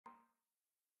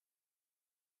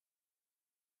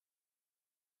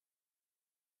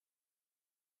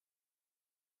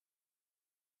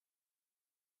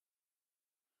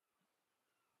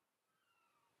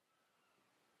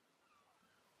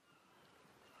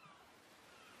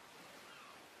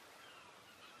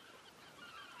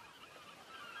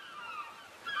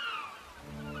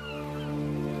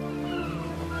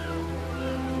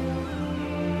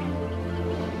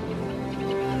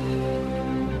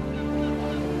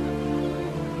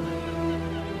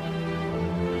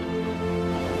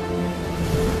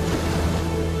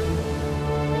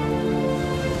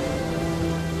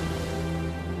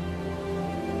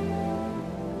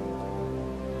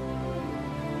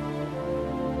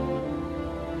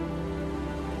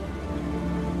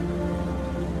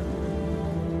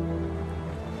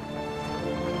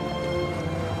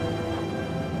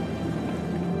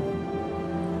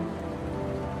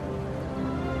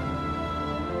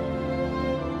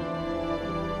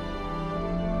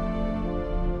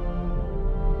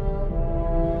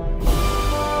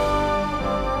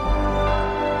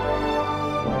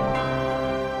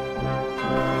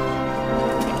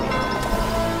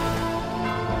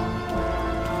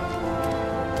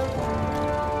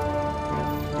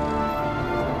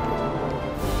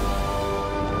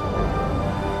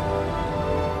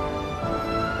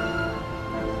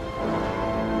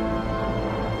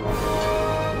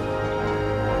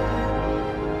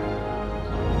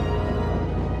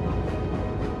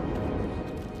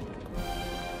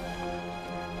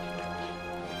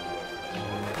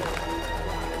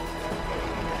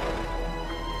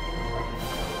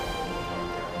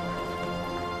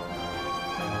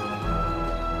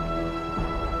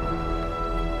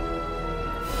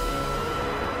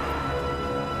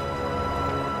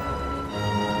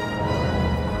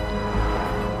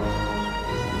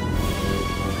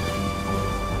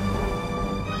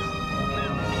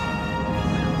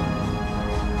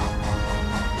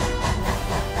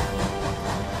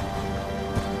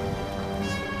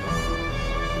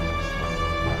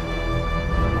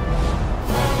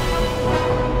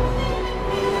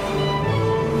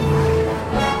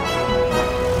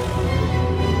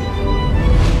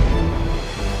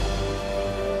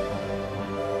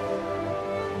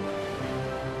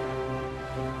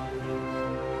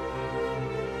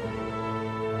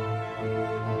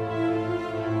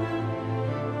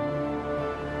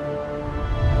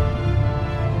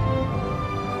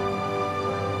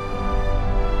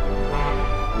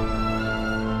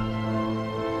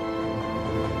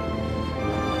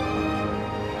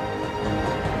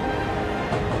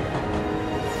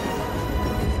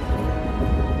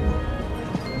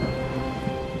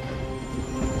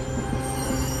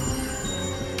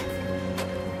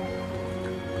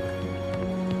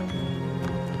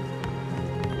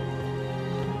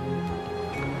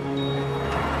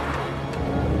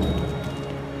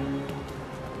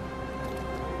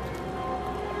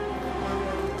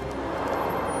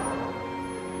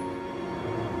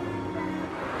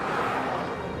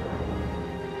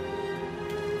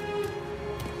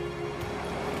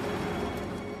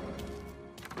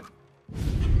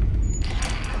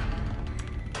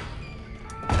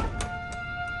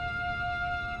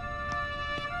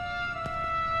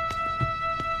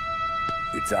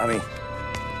Tommy.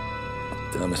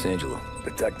 Thomas Angelo.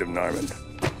 Detective Norman.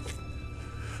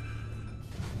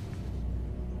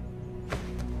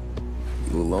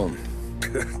 You alone?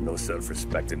 No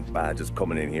self-respecting badges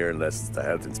coming in here unless it's the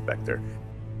health inspector.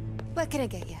 What can I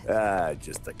get you?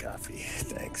 Just a coffee,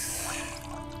 thanks.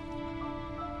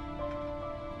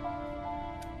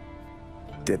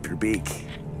 Dip your beak.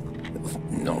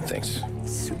 No, thanks.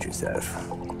 Suit yourself.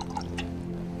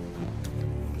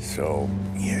 So,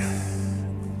 you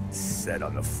said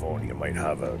on the phone you might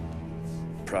have a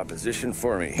proposition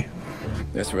for me.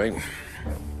 That's right.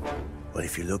 Well,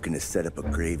 if you're looking to set up a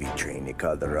gravy train, you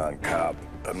called the wrong cop.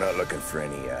 I'm not looking for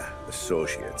any,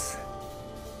 associates.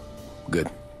 Good.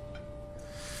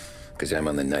 Because I'm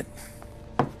on the nut.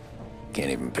 Can't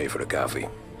even pay for the coffee.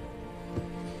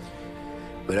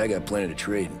 But I got plenty to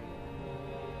trade.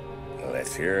 Well,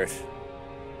 let's hear it.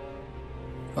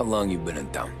 How long you been in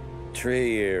town? 3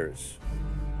 years.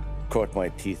 Caught my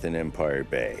teeth in Empire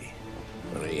Bay.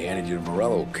 Well, they handed you the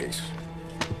Morello case.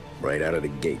 Right out of the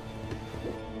gate.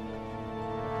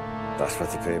 That's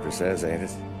what the paper says, ain't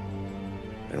it?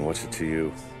 And what's it to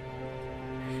you?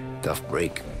 Tough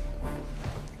break.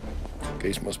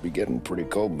 Case must be getting pretty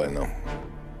cold by now.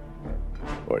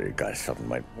 Or you got something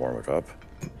might warm it up?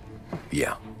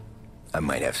 Yeah, I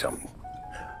might have something.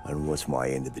 And what's my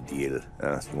end of the deal?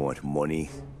 You want money?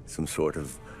 Some sort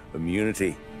of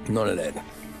immunity? None of that.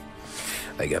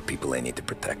 I got people I need to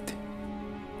protect.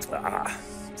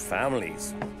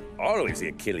 Families. Always the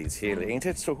Achilles heel, ain't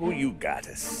it? So who you got?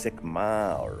 A sick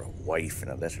ma or a wife and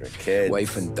a litter of kids?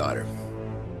 Wife and daughter.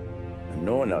 And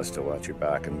no one else to watch your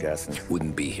back, I'm guessing.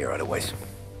 Wouldn't be here otherwise.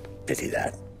 Pity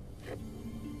that.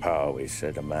 Pa always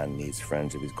said a man needs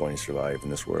friends if he's going to survive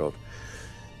in this world.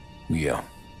 Yeah.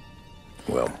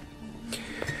 Well,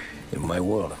 in my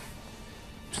world,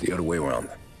 it's the other way around.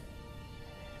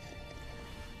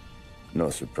 No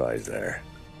surprise there.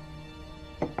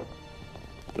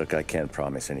 Look, I can't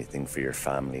promise anything for your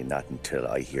family, not until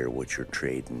I hear what you're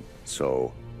trading.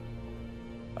 So,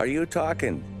 are you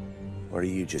talking? Or are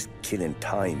you just killing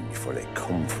time before they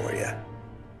come for you?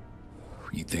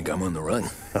 You think I'm on the run?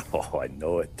 Oh, I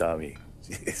know it, Tommy.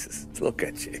 Jesus, look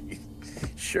at you.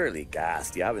 Surely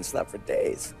gassed. You haven't slept for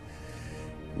days.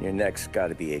 And your neck's got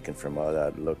to be aching from all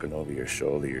that looking over your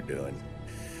shoulder you're doing.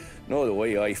 No, the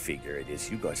way I figure it is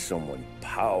you got someone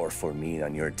powerful mean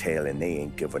on your tail and they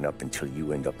ain't giving up until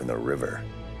you end up in the river.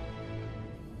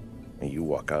 And you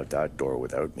walk out that door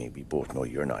without me, we both know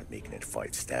you're not making it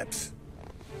 5 steps.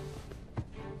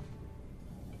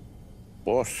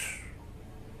 But,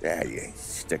 yeah, you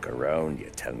stick around, you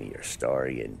tell me your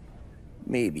story, and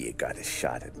maybe you got a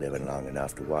shot at living long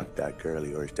enough to walk that girl of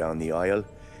yours down the aisle.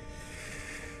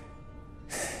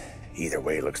 Either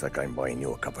way, it looks like I'm buying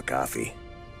you a cup of coffee.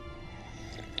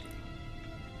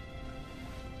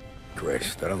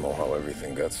 Christ, I don't know how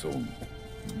everything got so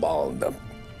balled up.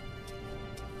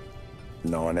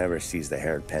 No one ever sees the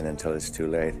haired pen until it's too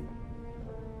late.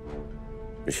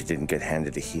 But you didn't get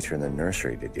handed a heater in the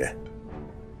nursery, did you?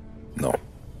 No.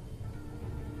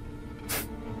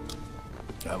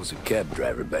 I was a cab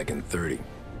driver back in '30.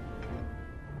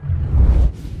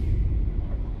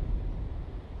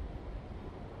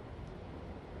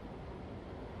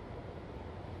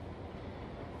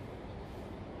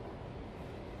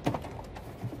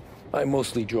 I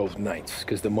mostly drove nights,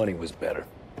 because the money was better.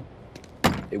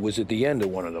 It was at the end of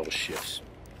one of those shifts,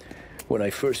 when I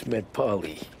first met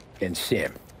Polly and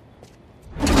Sam.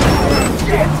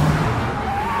 Shit!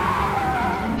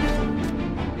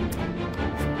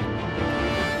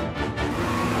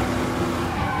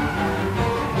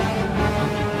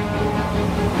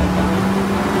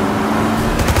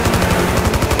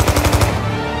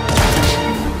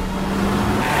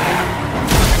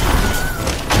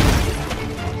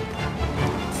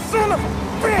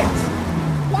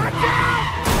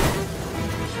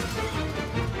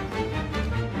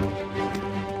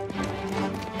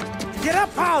 Get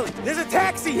up, Polly! There's a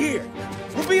taxi here!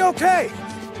 We'll be okay!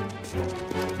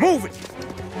 Move it!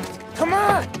 Come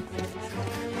on!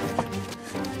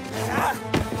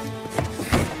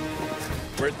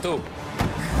 Where to?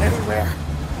 Anywhere.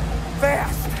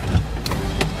 Fast!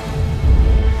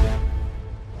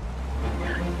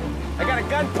 I got a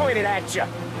gun pointed at you.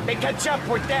 They catch up,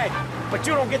 we're dead. But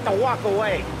you don't get to walk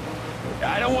away.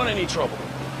 I don't want any trouble.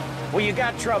 Well, you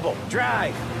got trouble.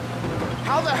 Drive.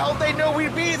 How the hell they know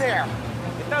we'd be there?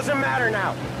 It doesn't matter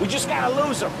now. We just gotta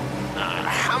lose them.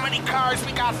 How many cars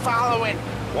we got following?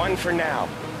 1 for now.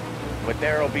 But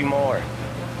there'll be more.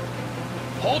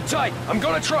 Hold tight. I'm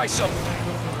gonna try something.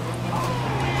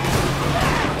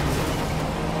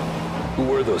 Who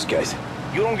were those guys?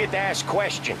 You don't get to ask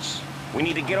questions. We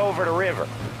need to get over the river.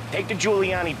 Take the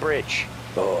Giuliani Bridge.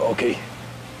 Oh, okay.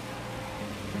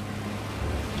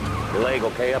 Your leg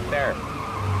okay up there?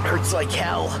 Hurts like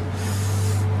hell.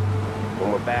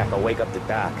 When we're back, I'll wake up the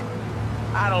doc.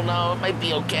 I don't know, it might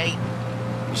be okay.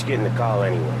 Just getting the call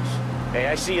anyways. Hey,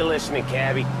 I see you listening,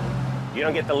 cabbie. You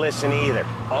don't get to listen either.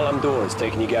 All I'm doing is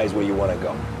taking you guys where you want to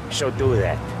go. So do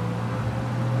that.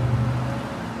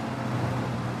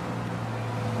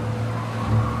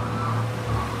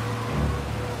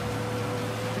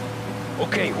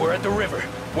 Okay, we're at the river.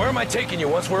 Where am I taking you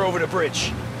once we're over the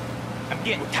bridge? I'm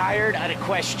getting tired of the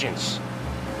questions.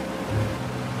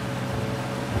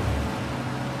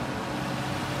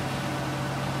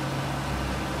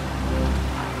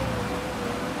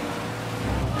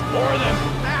 More of them.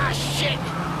 Ah, shit!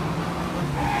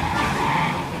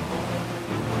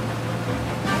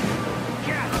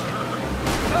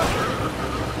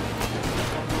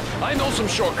 I know some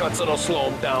shortcuts that'll slow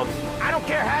them down. I don't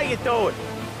care how you do it.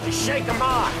 Just shake them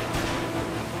off.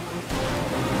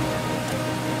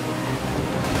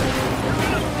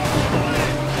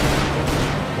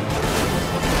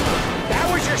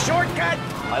 That was your shortcut?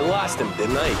 I lost him,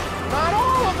 didn't I? Not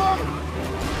all of them.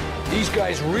 These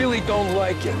guys really don't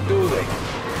like it, do they?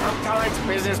 Sometimes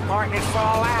business partners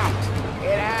fall out.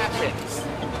 It happens.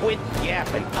 Quit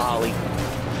yapping, Polly.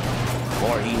 The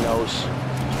more he knows,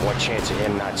 more chance of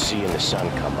him not seeing the sun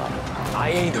come up. I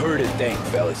ain't heard a thing,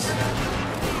 fellas.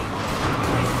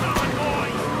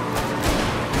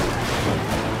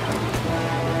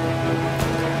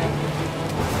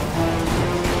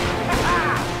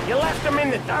 You left him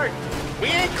in the dirt. We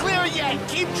ain't clear yet,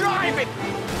 keep driving!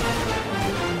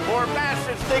 Poor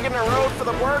bastards digging the road for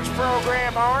the works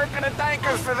program aren't gonna thank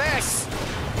us for this.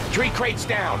 3 crates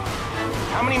down.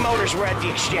 How many motors were at the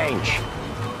exchange?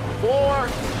 4,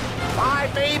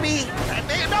 5 maybe?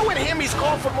 Knowing him, he's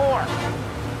called for more.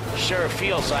 Sure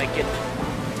feels like it.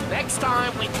 Next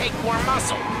time, we take more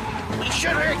muscle. We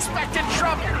should have expected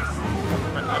trouble.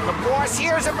 When the boss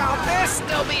hears about this,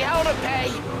 there'll be hell to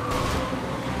pay.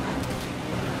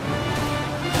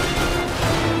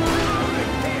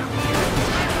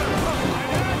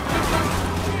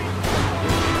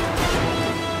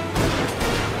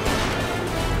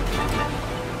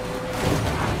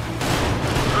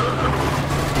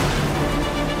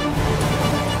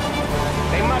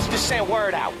 Sent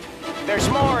word out. There's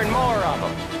more and more of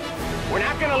them. We're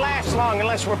not gonna last long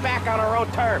unless we're back on our own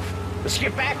turf. Let's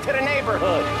get back to the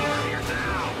neighborhood.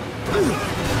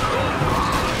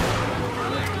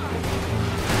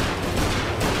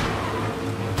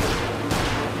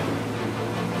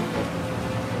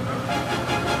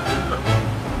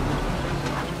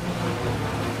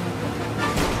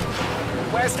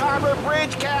 West Harbor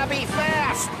Bridge, cabbie,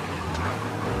 fast!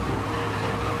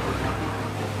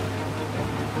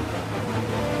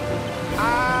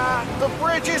 The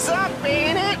bridge is up,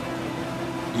 ain't it?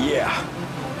 Yeah.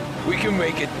 We can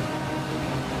make it.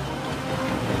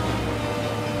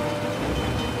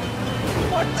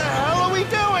 What the hell are we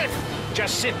doing?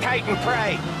 Just sit tight and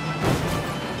pray.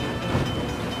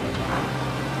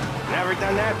 Never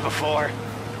done that before.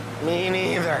 Me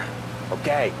neither.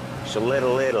 Okay, so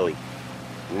Little Italy.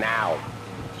 Now.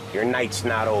 Your night's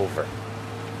not over.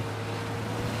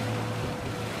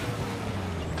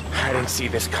 I didn't see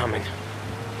this coming.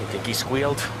 You think he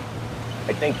squealed?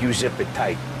 I think you zip it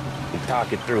tight and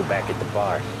talk it through back at the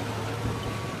bar.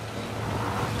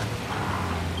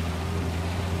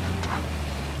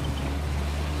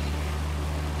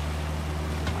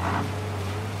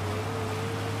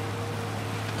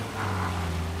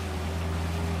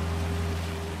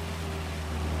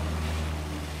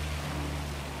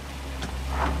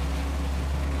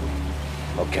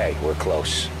 Okay, we're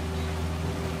close.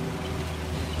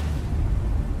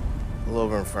 Pull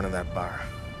over in front of that bar.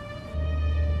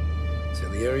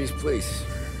 Salieri's place.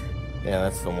 Yeah,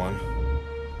 that's the one.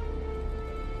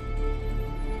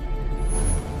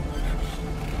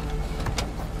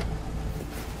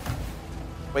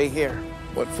 Wait here.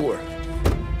 What for?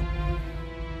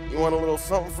 You want a little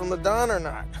something from the Don or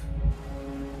not?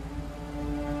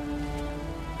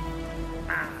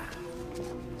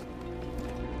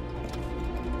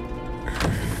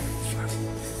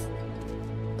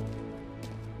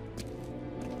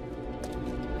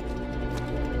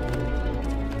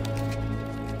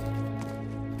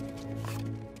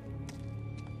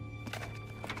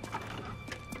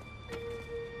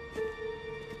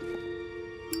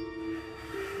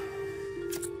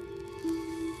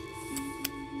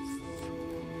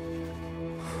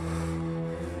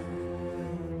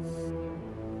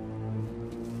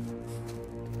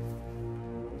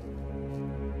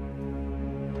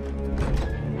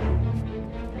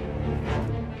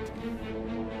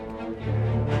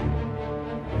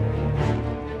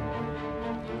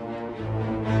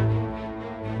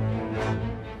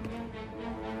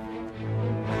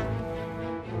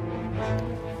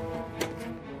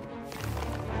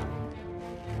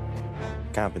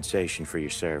 compensation for your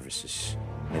services,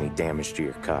 any damage to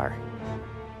your car.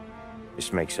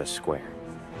 This makes us square.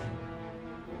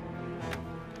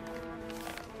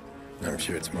 I'm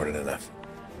sure it's more than enough.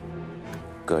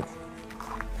 Good.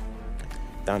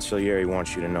 Don Salieri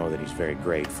wants you to know that he's very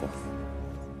grateful.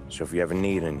 So if you ever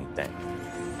need anything,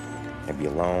 maybe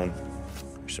a loan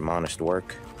or some honest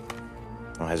work,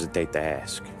 don't hesitate to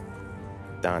ask.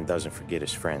 Don doesn't forget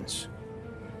his friends.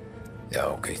 Yeah,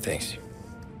 okay, thanks.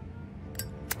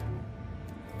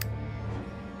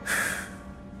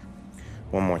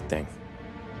 One more thing.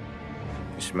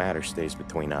 This matter stays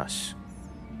between us.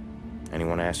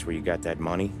 Anyone asks where you got that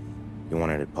money, you won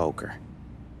it at poker.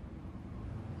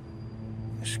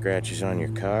 The scratches on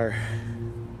your car,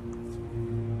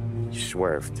 you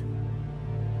swerved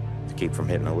to keep from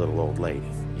hitting a little old lady.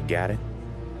 You got it?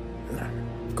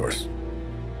 Of course.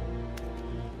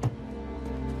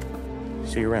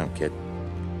 See you around, kid.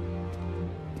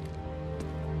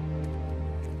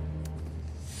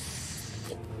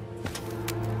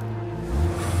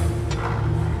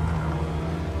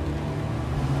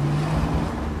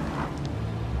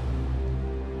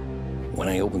 When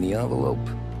I opened the envelope,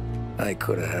 I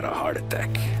could have had a heart attack.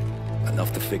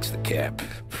 Enough to fix the cap.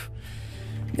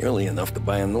 Nearly enough to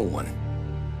buy a new one.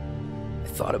 I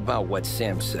thought about what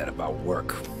Sam said about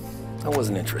work. I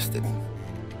wasn't interested.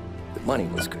 The money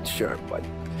was good, sure, but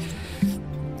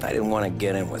I didn't want to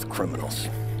get in with criminals.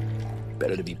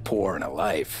 Better to be poor and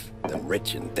alive than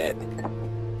rich and dead.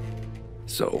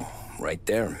 So, right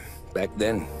there, back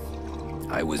then,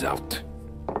 I was out.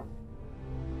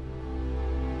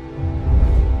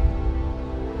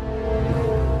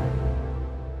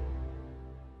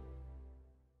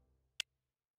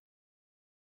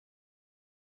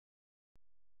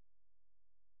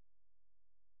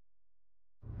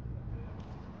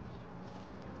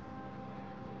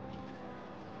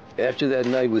 After that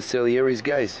night with Salieri's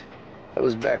guys, I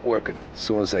was back working as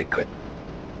soon as I could.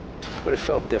 But it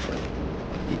felt different.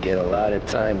 You get a lot of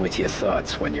time with your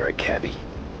thoughts when you're a cabbie.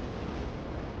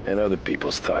 And other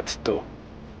people's thoughts, too.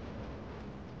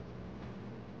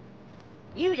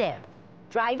 You there,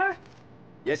 driver?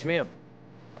 Yes, ma'am.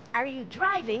 Are you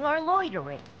driving or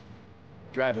loitering?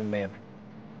 Driving, ma'am.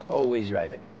 Always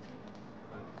driving.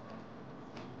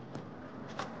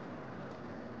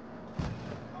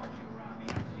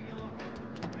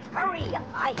 Hurry,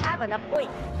 I have an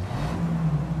appointment.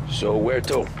 So where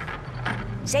to?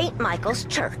 St. Michael's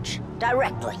Church,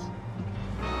 directly.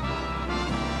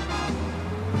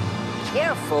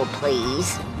 Careful,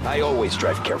 please. I always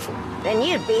drive careful. Then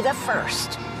you'd be the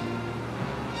first.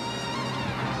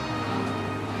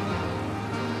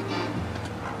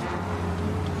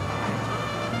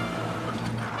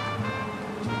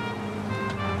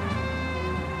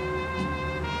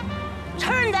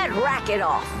 Turn that racket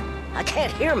off. I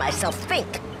can't hear myself think.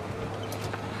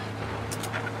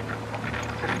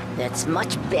 That's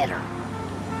much better.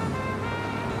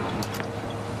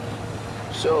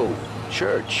 So,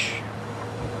 church.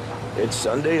 It's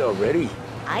Sunday already?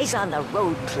 Eyes on the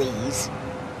road, please.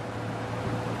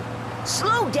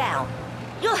 Slow down.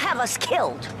 You'll have us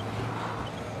killed.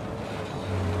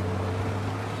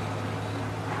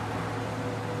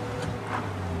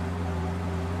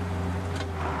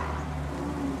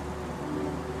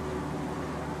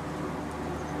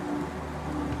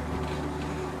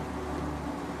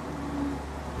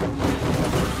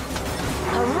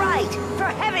 For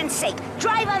heaven's sake,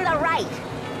 drive on the right!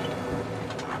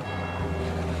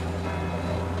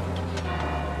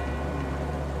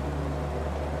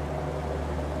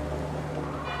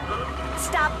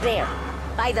 Stop there,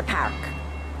 by the park.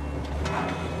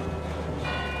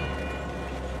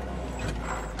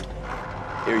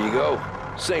 Here you go.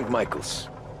 St. Michael's.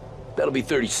 That'll be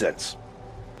 30 cents.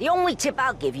 The only tip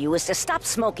I'll give you is to stop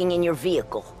smoking in your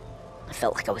vehicle. I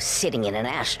felt like I was sitting in an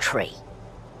ashtray.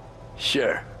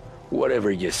 Sure.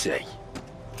 Whatever you say.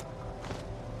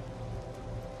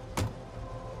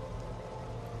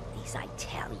 These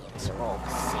Italians are all the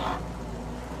same.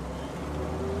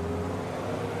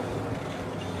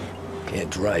 Can't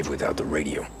drive without the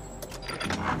radio.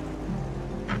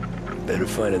 Better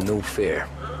find a new fare.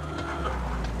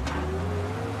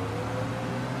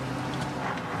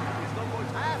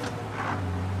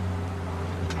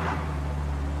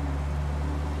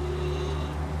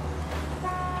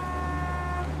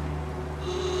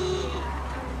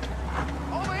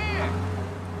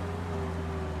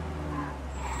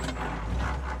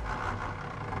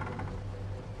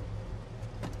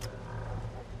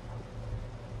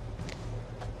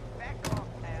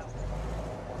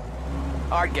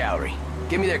 Art gallery.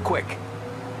 Get me there quick.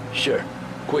 Sure.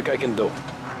 Quick I can do.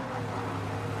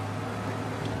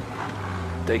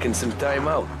 Taking some time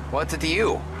out. What's it to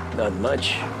you? Not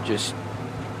much. Just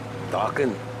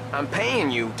talking. I'm paying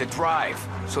you to drive,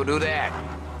 so do that.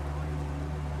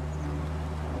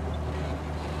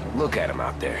 Look at him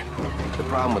out there. The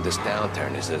problem with this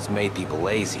downturn is that it's made people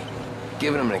lazy.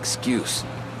 Giving them an excuse.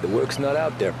 The work's not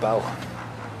out there, pal.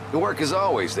 The work is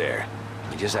always there.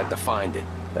 You just have to find it.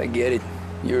 I get it.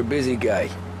 You're a busy guy.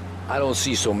 I don't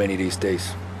see so many these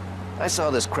days. I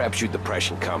saw this crapshoot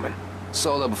depression coming.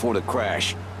 Sold out before the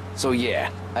crash. So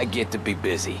yeah, I get to be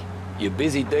busy. Your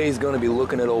busy day's gonna be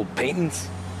looking at old paintings?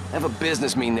 I have a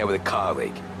business meeting there with a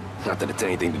colleague. Not that it's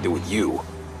anything to do with you.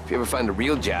 If you ever find a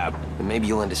real job, then maybe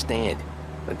you'll understand.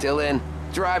 Until then,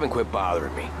 drive and quit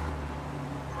bothering me.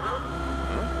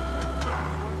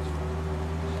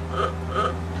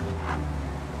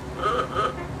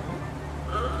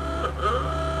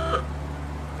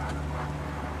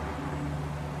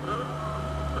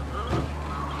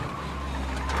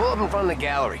 Pull up in front of the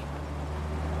gallery.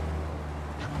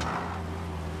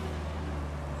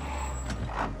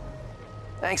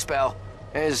 Thanks, pal.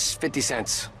 Here's 50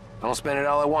 cents. Don't spend it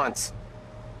all at once.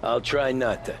 I'll try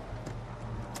not to.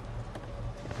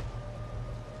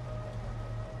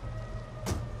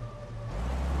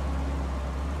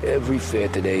 Every fare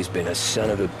today's been a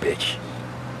son of a bitch.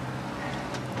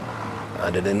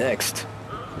 On to the next.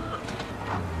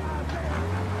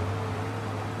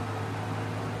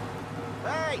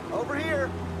 Hey, over here!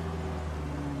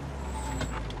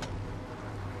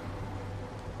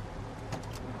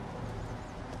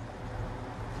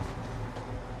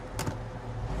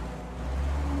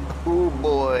 Oh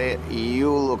boy,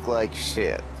 you look like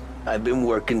shit. I've been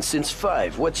working since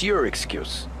 5. What's your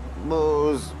excuse?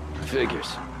 Booze. Figures.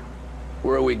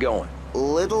 Where are we going?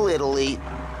 Little Italy,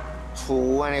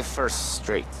 21st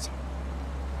Street.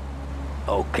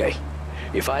 Okay.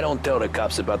 If I don't tell the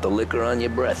cops about the liquor on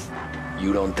your breath,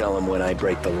 you don't tell them when I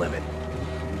break the limit.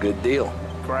 Good deal.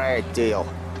 Great deal.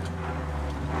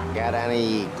 Got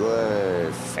any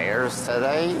good fares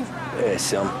today? Yeah,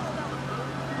 some.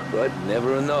 But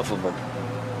never enough of them.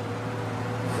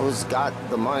 Who's got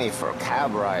the money for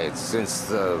cab rides since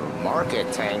the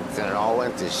market tanked and it all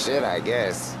went to shit, I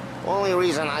guess? Only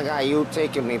reason I got you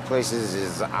taking me places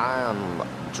is I'm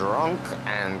drunk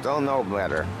and don't know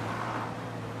better.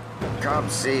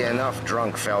 Cops see enough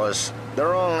drunk fellas.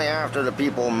 They're only after the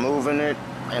people moving it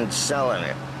and selling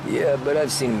it. Yeah, but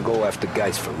I've seen them go after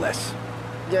guys for less.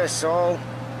 Guess so.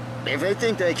 If they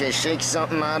think they can shake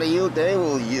something out of you, they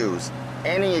will use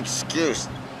any excuse.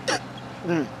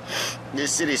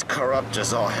 This city's corrupt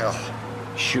as all hell.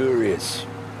 Sure is.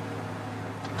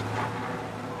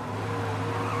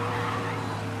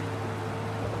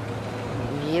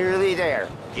 Nearly there.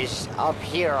 Just up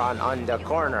here on the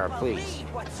corner, please.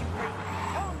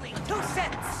 Only 2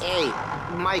 cents! Hey,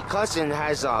 my cousin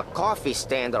has a coffee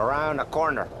stand around the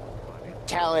corner.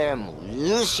 Tell him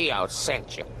Lucio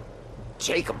sent you.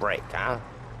 Take a break, huh?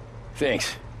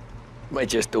 Thanks. Might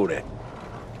just do that.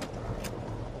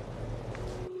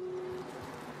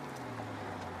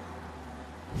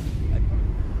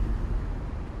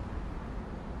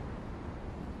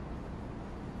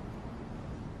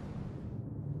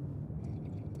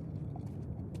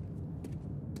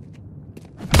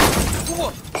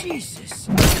 Whoa, Jesus!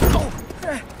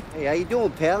 Hey, how you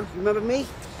doing, pal? You remember me?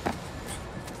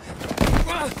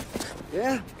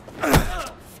 Yeah?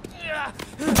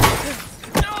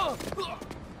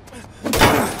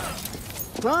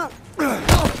 Huh?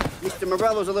 Mr.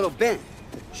 Morello's a little bent.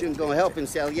 Shouldn't go helping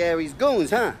Salieri's goons,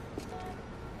 huh?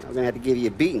 I'm gonna have to give you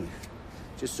a beating.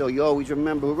 Just so you always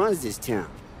remember who runs this town.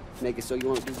 Make it so you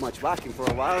won't do much rocking for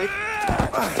a while.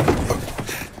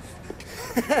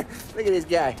 Look at this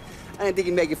guy. I didn't think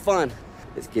he'd make it fun.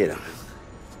 Let's get him.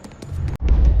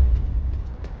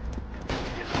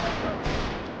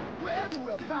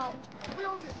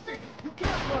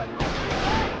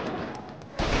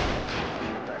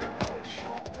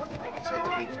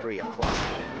 It's 3 o'clock.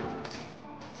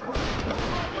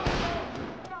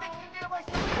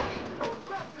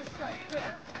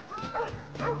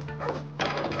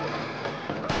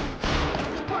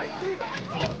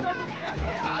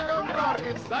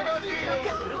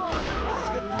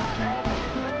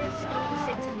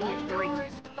 Said to me at 3.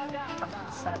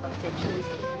 Son of a bitch, he's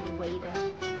taking me way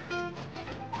down.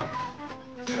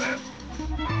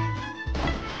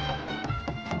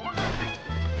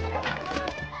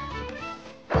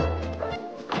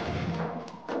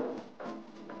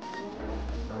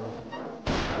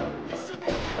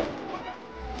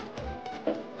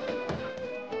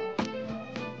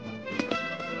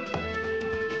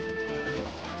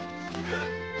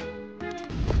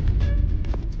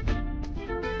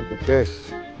 Look at this.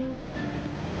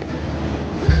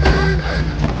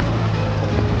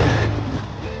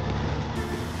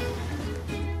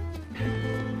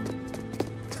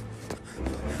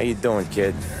 How you doing,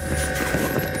 kid?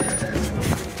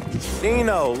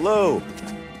 Dino, Lou.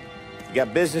 You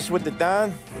got business with the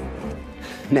Don?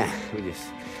 Nah, we just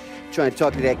trying to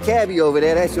talk to that cabbie over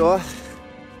there, that's all.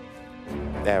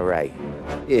 That right.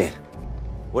 Yeah.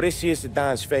 Well, this here's the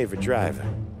Don's favorite driver.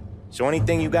 So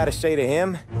anything you gotta say to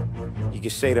him, you can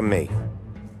say to me.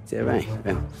 Is that right?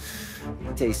 Well,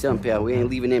 I'll tell you something, pal. We ain't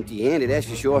leaving empty-handed, that's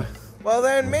for sure. Well,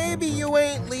 then maybe you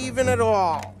ain't leaving at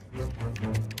all.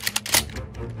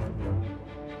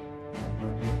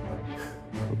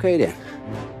 Okay, then.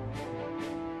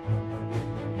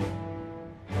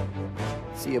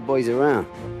 See your boys around.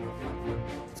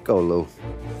 Let's go, Lou.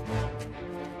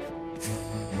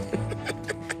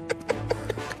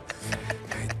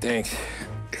 Thanks.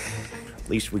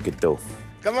 Least we could do.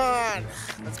 Come on,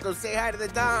 let's go say hi to the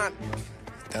Don.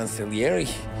 Don Salieri?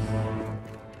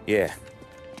 Yeah.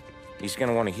 He's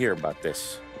gonna want to hear about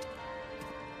this.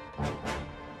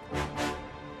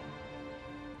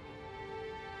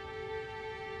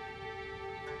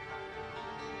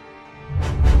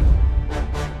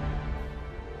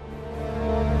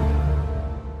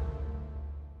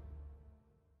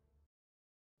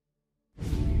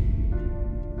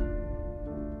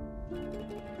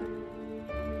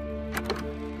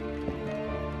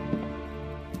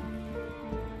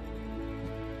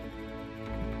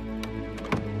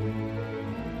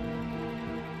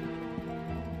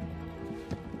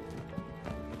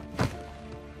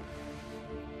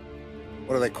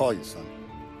 What do they call you, son?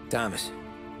 Thomas.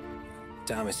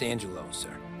 Tommy Angelo, sir.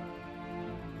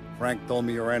 Frank told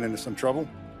me you ran into some trouble?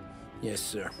 Yes,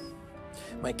 sir.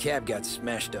 My cab got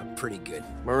smashed up pretty good.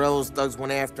 Morello's thugs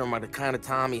went after him on account of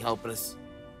Tommy helping us.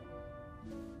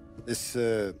 This,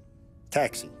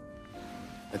 taxi,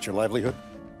 that's your livelihood?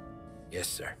 Yes,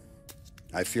 sir.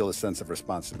 I feel a sense of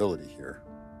responsibility here.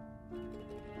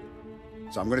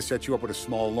 So I'm gonna set you up with a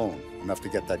small loan, enough to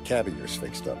get that cab of yours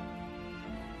fixed up.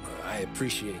 I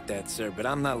appreciate that, sir, but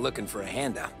I'm not looking for a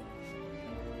handout.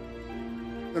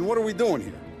 Then what are we doing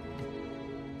here?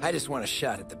 I just want a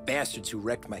shot at the bastards who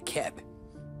wrecked my cab.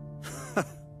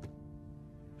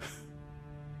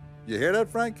 You hear that,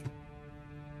 Frank?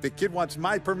 The kid wants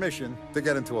my permission to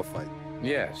get into a fight.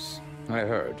 Yes, I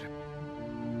heard.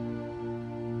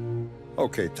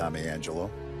 Okay, Tommy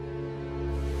Angelo.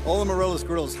 All the Morello's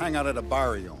girls hang out at a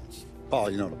bar he owns.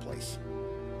 Paul, you know the place.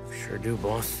 Sure do,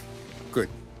 boss. Good.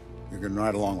 You're gonna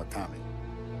ride along with Tommy.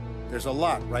 There's a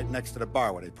lot right next to the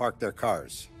bar where they park their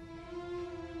cars.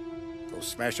 Go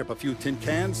smash up a few tin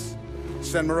cans,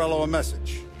 send Morello a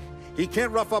message. He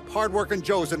can't rough up hard-working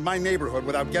Joes in my neighborhood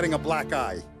without getting a black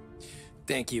eye.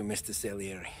 Thank you, Mr.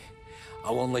 Salieri.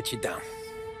 I won't let you down.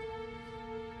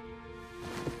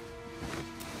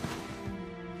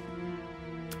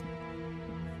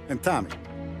 And Tommy,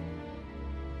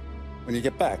 when you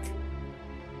get back,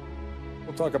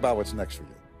 we'll talk about what's next for you.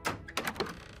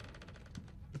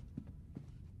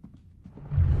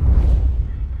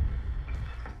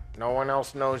 No one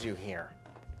else knows you here,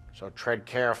 so tread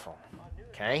careful,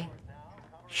 okay?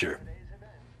 Sure.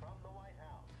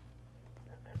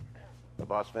 The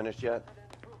boss finished yet?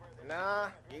 Nah,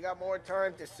 you got more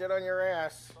time to sit on your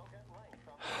ass.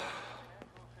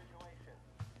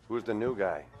 Who's the new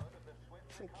guy?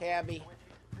 Some cabbie.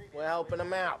 We're helping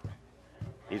him out.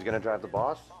 He's gonna drive the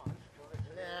boss?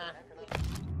 Nah.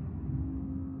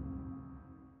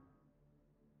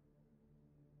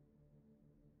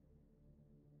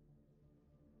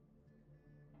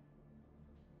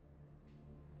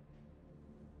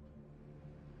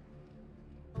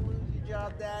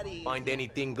 Job, Daddy. Find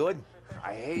anything good?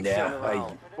 I hate Yeah, sitting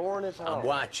around. Boring as hell. I'm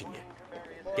watching you.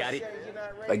 Got it?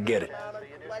 I get it.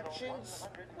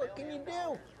 What can you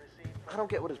do? I don't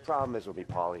get what his problem is with me,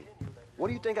 Paulie. What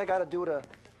do you think I gotta do to...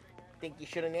 Think you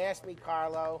shouldn't ask me,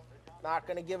 Carlo. Not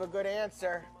gonna give a good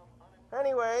answer.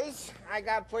 Anyways, I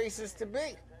got places to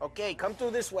be. Okay, come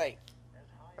through this way.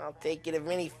 I'll take you to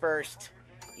Vinny first.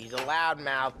 He's a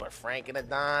loudmouth, but Frank and the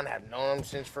Don have known him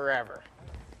since forever.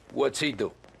 What's he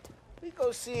do? We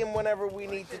go see him whenever we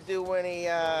need to do any,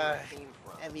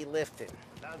 heavy lifting.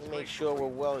 We make sure we're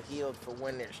well healed for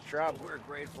when there's trouble. We're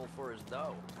grateful for his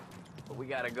dough, but we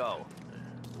gotta go.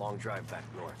 Long drive back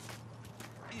north.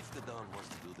 If the Don wants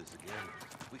to do this again,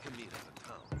 we can meet at the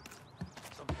town.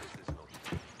 Someplace there's no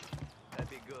heat. That'd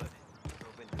be good.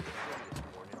 Drove into the city this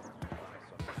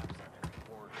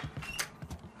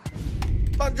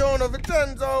morning. Buongiorno,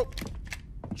 Vincenzo!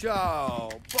 Ciao,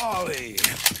 Polly.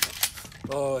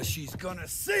 Oh, she's gonna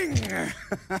sing.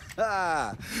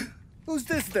 Who's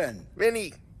this then?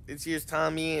 Vinny, this here's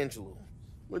Tommy Angelo.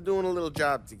 We're doing a little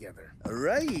job together. All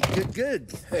right,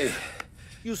 good. Hey,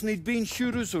 You need bean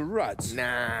shooters or rods?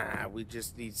 Nah, we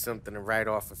just need something to write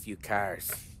off a few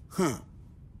cars. Huh.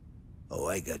 Oh,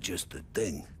 I got just the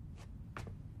thing.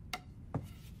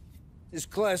 This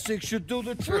classic should do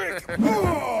the trick.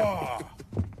 Oh!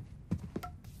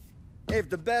 Hey, if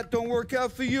the bat don't work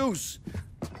out for use,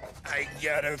 I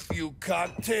got a few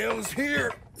cocktails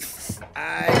here.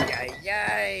 Ay,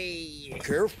 ay, ay.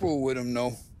 Careful with them,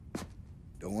 though.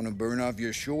 Don't want to burn off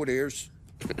your short hairs.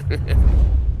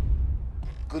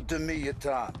 Good to meet you,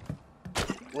 Tom.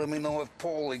 Let me know if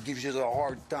Paulie gives you the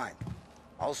hard time.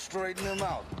 I'll straighten him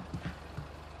out.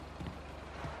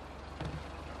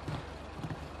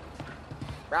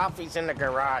 Ralphie's in the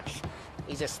garage.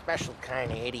 He's a special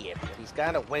kind of idiot, but he's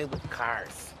got a way with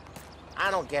cars.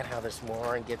 I don't get how this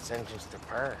moron gets engines to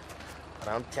purr. But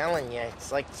I'm telling you,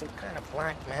 it's like some kind of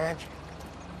black magic.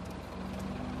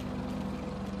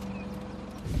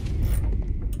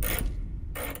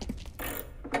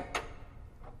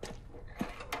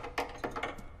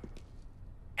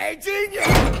 Hey, genius!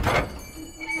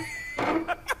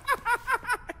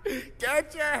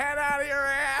 Get your head out of your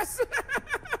ass!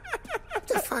 What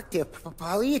the fuck there,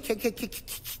 Paulie? You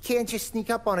can't just sneak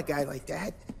up on a guy like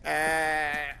that.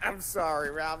 I'm sorry,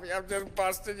 Ralphie. I'm just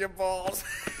busting your balls.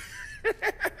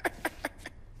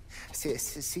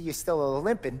 See, you're still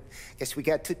limping. Guess we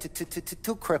got two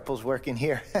cripples working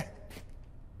here.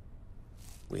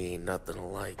 We ain't nothing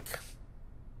alike.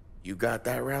 You got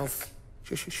that, Ralph?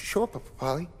 Sure,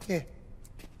 Paulie. Yeah.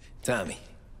 Tommy.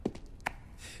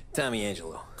 Tommy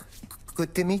Angelo.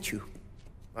 Good to meet you.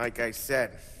 Like I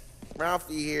said,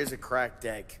 Ralphie here's a cracked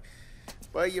egg.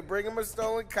 But you bring him a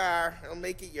stolen car, he'll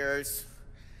make it yours.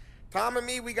 Tom and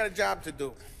me, we got a job to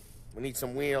do. We need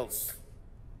some wheels.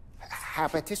 How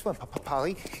about this one,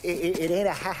 Paulie? It ain't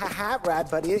a hot rod,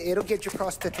 but it'll get you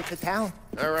across to town.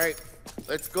 All right,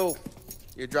 let's go.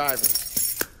 You're driving.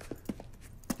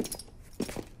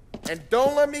 And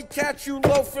don't let me catch you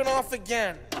loafing off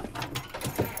again.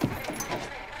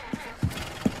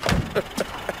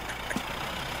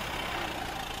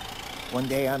 One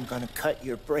day I'm gonna cut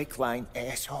your brake line,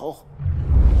 asshole.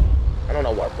 I don't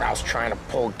know what Ralph's trying to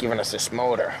pull giving us this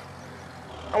motor.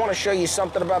 I want to show you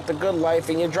something about the good life,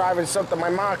 and you're driving something my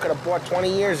mom could have bought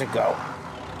 20 years ago.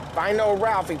 If I know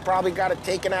Ralph, he probably got it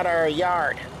taken out of our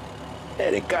yard.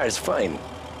 Hey, the car's fine.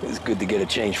 It's good to get a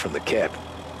change from the cab.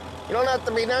 You don't have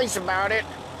to be nice about it.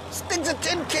 This thing's a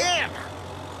tin can.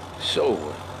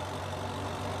 So,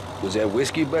 was that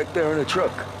whiskey back there in the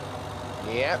truck?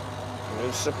 Yep,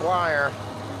 new supplier.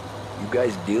 You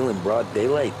guys deal in broad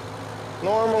daylight?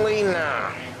 Normally,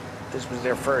 nah. This was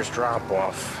their first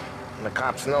drop-off. And the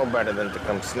cops know better than to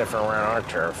come sniffing around our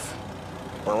turf.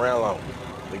 Morello,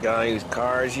 the guy whose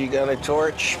cars you got a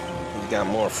torch, he's got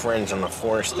more friends on the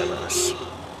force than us.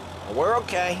 But we're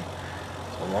okay,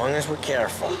 so long as we're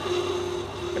careful.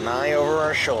 Keep an eye over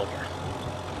our shoulder.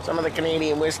 Some of the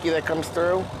Canadian whiskey that comes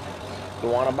through, you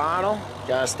want a bottle?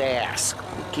 Just ask.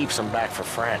 We keep some back for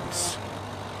friends.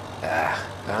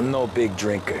 I'm no big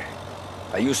drinker.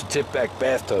 I used to tip back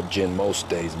bathtub gin most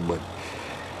days, but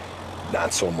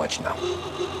not so much now.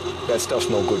 That stuff's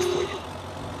no good for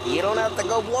you. You don't have to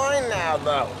go blind now,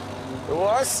 though. To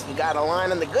us, you got a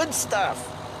line on the good stuff.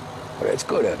 Well, that's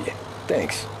good of you.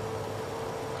 Thanks.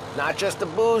 Not just the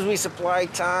booze we supply,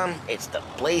 Tom. It's the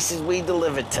places we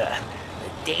deliver to.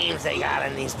 The dames they got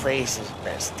in these places.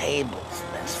 Best tables,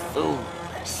 best food,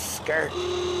 best skirt.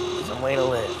 Some way to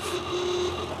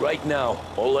live. Right now,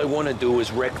 all I want to do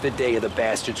is wreck the day of the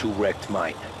bastards who wrecked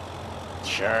mine.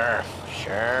 Sure.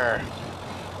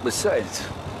 Besides,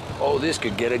 all this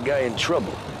could get a guy in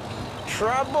trouble.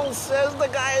 Trouble, says the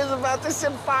guy who's about to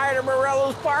set fire to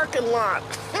Morello's parking lot.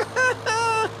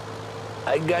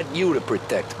 I got you to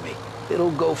protect me.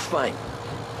 It'll go fine.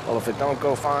 Well, if it don't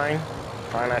go fine,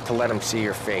 try not to let him see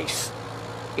your face.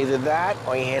 Either that,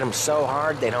 or you hit them so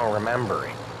hard they don't remember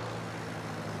it.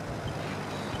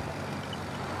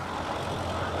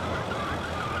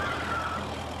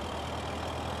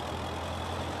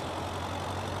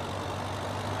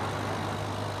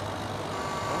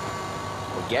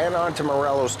 Getting onto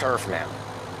Morello's turf now.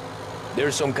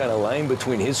 There's some kind of line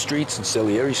between his streets and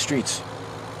Salieri streets?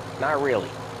 Not really.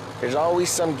 There's always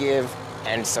some give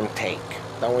and some take.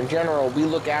 Though in general, we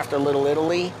look after Little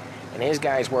Italy, and his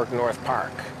guys work North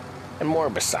Park. And more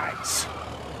besides.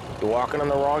 You're walking on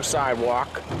the wrong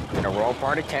sidewalk, in the wrong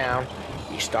part of town,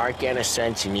 you start getting a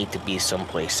sense you need to be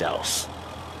someplace else.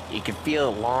 You can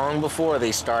feel it long before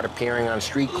they start appearing on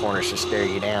street corners to stare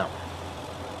you down.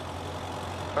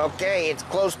 Okay, it's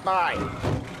close by.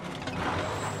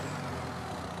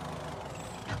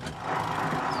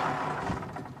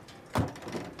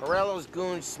 Morello's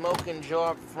goons smoke and Joe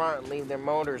up front and leave their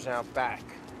motors out back.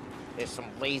 They're some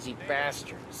lazy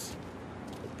bastards.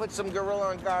 They put some gorilla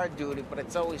on guard duty, but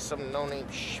it's always some no-name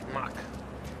schmuck.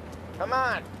 Come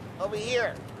on, over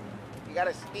here. You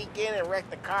gotta sneak in and wreck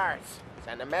the cars.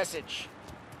 Send a message.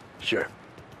 Sure.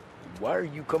 Why are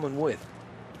you coming with?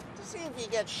 To see if you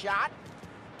get shot.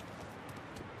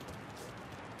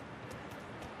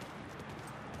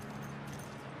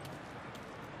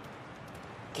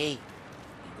 Okay, you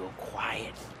go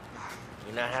quiet.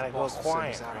 You know how to go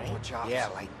quiet, right? Yeah,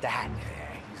 like that.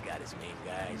 Yeah, he's got his main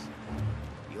guys.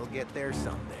 You'll get there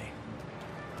someday.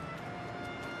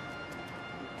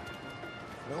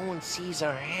 No one sees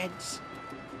our heads.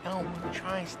 No one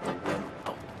tries to...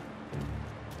 Oh.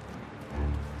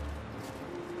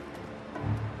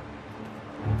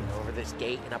 Get over this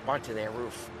gate and up onto their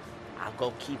roof. I'll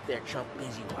go keep their chump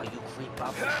busy while you creep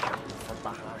up and shoot them from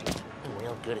behind. I'm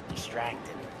real good at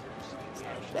distracting. It's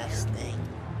the best thing.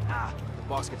 The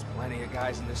boss gets plenty of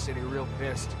guys in this city real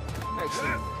pissed. Next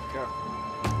thing, careful.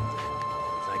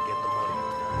 As I get the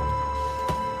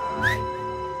money.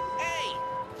 Hey!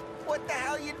 What the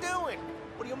hell you doing?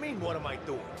 What do you mean, what am I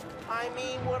doing? I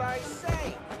mean what I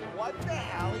say. What the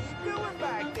hell are you doing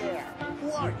back there?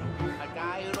 Who are you? A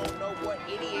guy who don't know what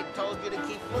idiot told you to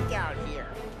keep lookout here.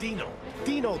 Dino.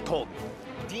 Dino told me.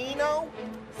 Dino?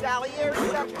 Salieri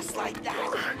stuff just like that.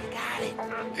 You got it.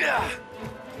 Yeah.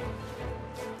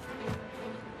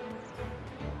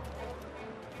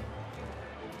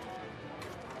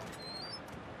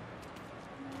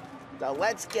 So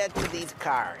let's get to these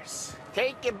cars.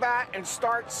 Take your bat and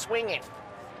start swinging.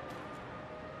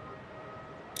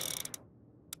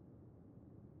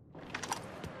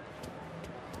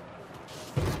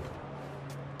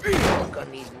 Look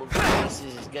on these movie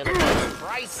pieces is gonna be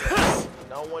priceless.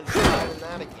 No one's driving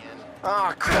that again.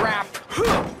 Oh, crap.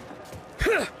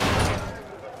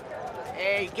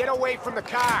 Hey, get away from the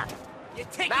car. You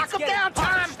take Knock him down,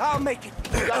 Tom! I'll make it.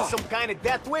 You got some kind of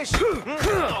death wish?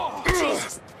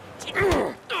 Jesus.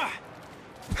 Come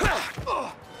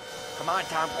on,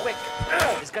 Tom, quick.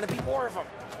 There's gonna be more of them.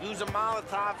 Use a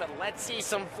Molotov and let's see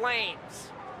some flames.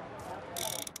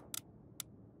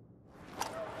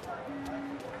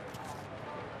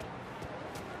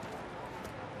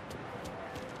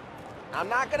 I'm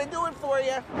not gonna do it for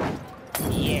you.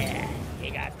 Yeah,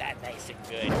 you got that nice and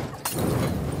good.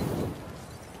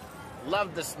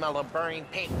 Love the smell of burning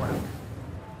paintwork.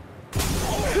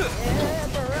 Yeah,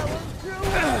 Morello's crew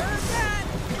heard that.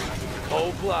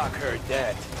 Whole block heard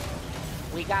that.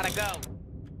 We gotta go.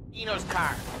 Dino's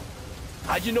car.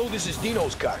 How'd you know this is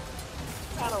Dino's car?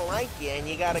 I don't like you and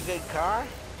you got a good car.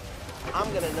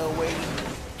 I'm gonna know where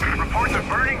you... Reports of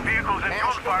burning vehicles and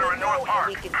gunfire in North Park.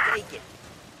 We can take it.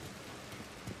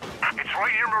 It's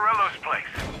right near Morello's place.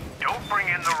 Don't bring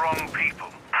in the wrong people.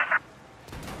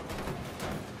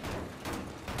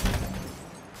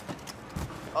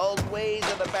 Old ways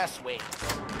are the best ways.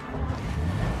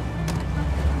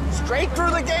 Straight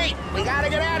through the gate. We gotta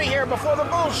get out of here before the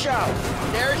bull show.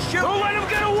 There's shooting. Don't let him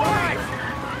get away!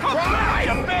 Come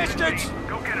on, you bastards!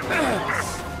 Go get him.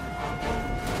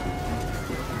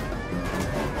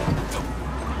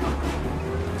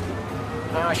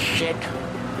 Oh, shit.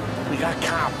 We got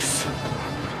cops.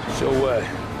 So,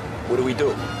 what do we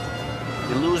do?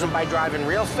 We lose them by driving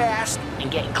real fast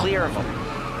and getting clear of them.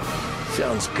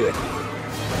 Sounds good.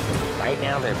 Right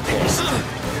now they're pissed.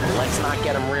 Let's not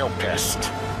get them real pissed.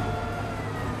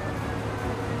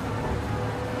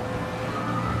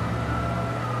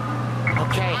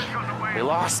 Okay, we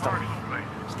lost them.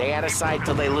 Stay out of sight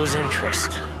till they lose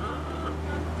interest.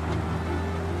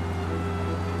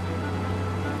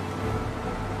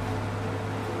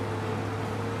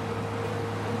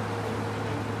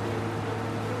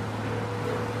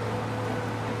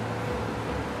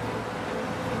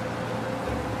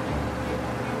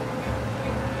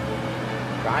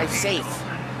 Drive safe.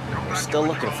 They're still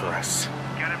looking for us.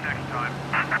 Get him next time.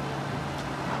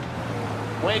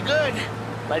 Way good.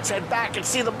 Let's head back and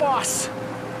see the boss.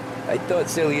 I thought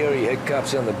Salieri had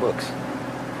cops on the books.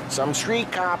 Some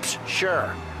street cops,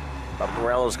 sure. But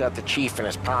Morello's got the chief in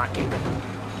his pocket.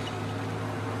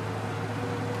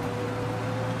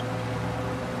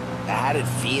 How'd it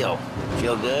feel?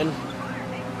 Feel good?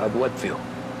 How'd what feel?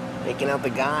 Taking out the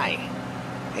guy.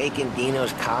 Taking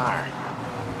Dino's car.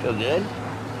 Feel good?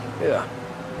 Yeah,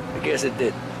 I guess it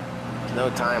did. No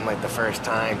time like the first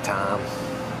time, Tom.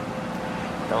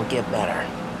 Don't get better.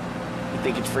 You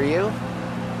think it's for you?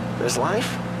 This life?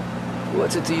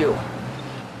 What's it to you?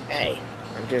 Hey,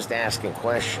 I'm just asking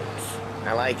questions.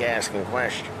 I like asking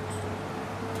questions.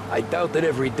 I doubt that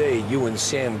every day you and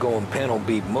Sam go and panel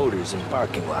beat motors in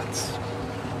parking lots.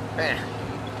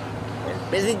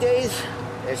 And busy days,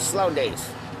 there's slow days.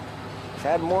 He's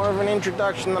had more of an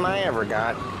introduction than I ever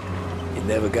got. You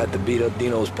never got to beat up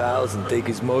Dino's pals and take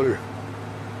his motor?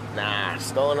 Nah,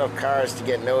 stole enough cars to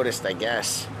get noticed, I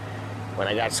guess. When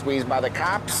I got squeezed by the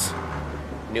cops,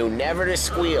 knew never to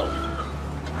squeal.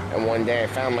 And one day I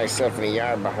found myself in a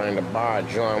yard behind a bar,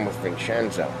 drawing with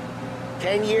Vincenzo.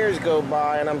 10 years go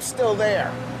by and I'm still there.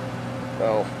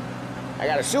 So, I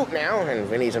got a suit now, and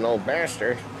Vinny's an old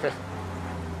bastard.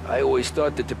 I always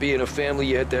thought that to be in a family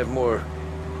you had to have more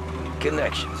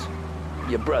connections.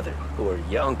 Your brother, or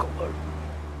your uncle, or...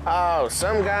 Oh,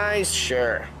 some guys,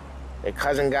 sure. Their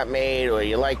cousin got made, or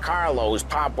you like Carlo's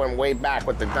pop went way back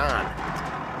with the Don.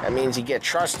 That means you get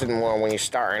trusted more when you're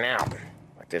starting out.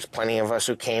 But there's plenty of us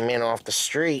who came in off the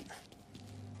street.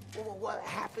 Well, what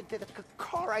happened to the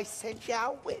car I sent you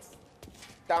out with?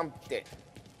 Dumped it.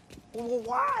 Well,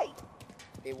 why?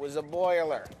 It was a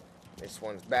boiler. This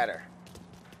one's better.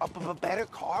 A better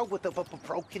car with a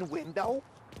broken window?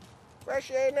 Fresh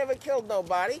air never killed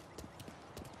nobody.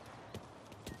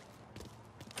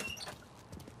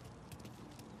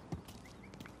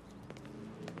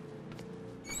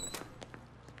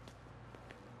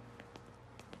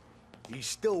 He's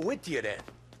still with you then?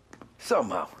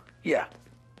 Somehow, yeah.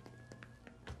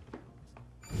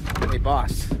 Hey,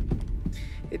 boss.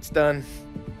 It's done.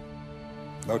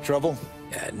 No trouble?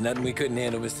 Yeah, nothing we couldn't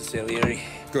handle, Mr. Salieri.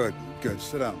 Good, good.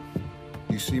 Sit down.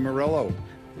 You see Morello?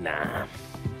 Nah.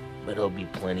 But he'll be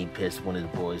plenty pissed when his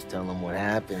boys tell him what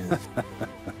happened.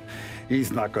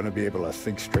 He's not going to be able to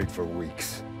think straight for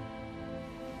weeks.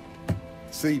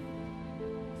 See,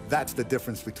 that's the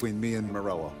difference between me and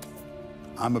Morello.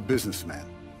 I'm a businessman.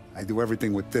 I do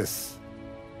everything with this.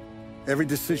 Every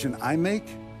decision I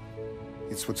make,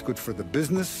 it's what's good for the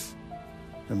business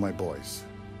and my boys.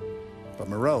 But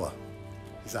Morello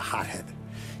is a hothead,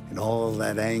 and all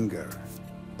that anger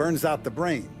burns out the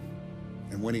brain.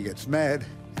 And when he gets mad,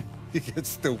 he gets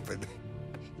stupid.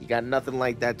 You got nothing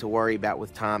like that to worry about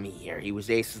with Tommy here. He was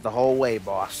aces the whole way,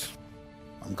 boss.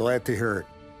 I'm glad to hear it.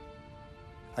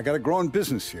 I got a growing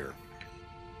business here.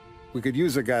 We could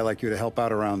use a guy like you to help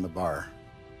out around the bar.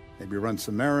 Maybe run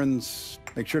some errands,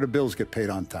 make sure the bills get paid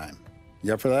on time.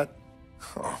 You up for that?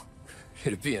 Oh,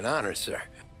 it'd be an honor, sir.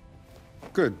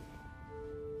 Good.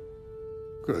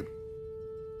 Good.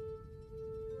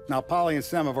 Now, Polly and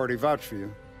Sam have already vouched for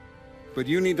you. But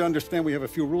you need to understand we have a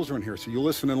few rules around here, so you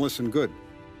listen and listen good.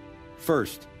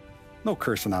 First, no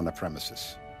cursing on the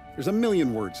premises. There's a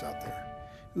million words out there.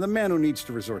 And the man who needs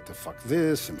to resort to fuck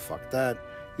this and fuck that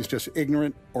is just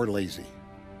ignorant or lazy.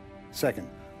 Second,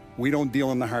 we don't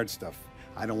deal in the hard stuff.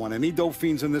 I don't want any dope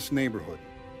fiends in this neighborhood.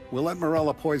 We'll let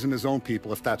Morello poison his own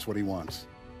people if that's what he wants.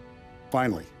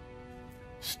 Finally,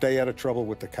 stay out of trouble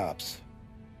with the cops.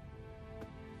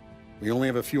 We only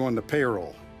have a few on the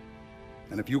payroll.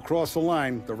 And if you cross the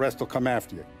line, the rest will come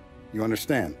after you. You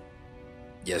understand?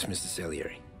 Yes, Mr.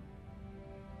 Salieri.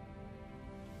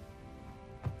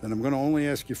 Then I'm going to only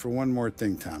ask you for one more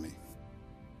thing, Tommy.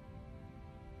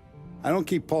 I don't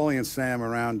keep Paulie and Sam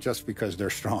around just because they're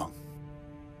strong.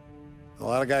 A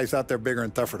lot of guys out there bigger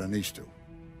and tougher than these two.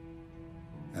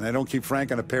 And I don't keep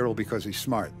Frank on the payroll because he's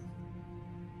smart.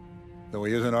 Though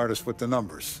he is an artist with the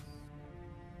numbers.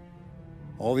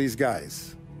 All these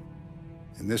guys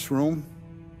in this room,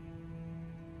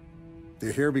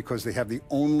 they're here because they have the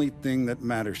only thing that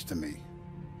matters to me.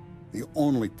 The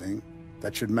only thing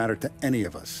that should matter to any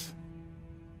of us.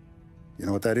 You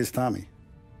know what that is, Tommy?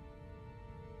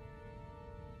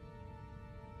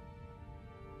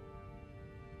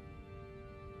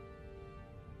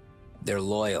 They're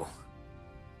loyal.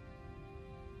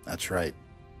 That's right.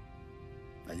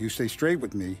 Now, you stay straight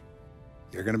with me,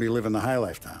 you're gonna be living the high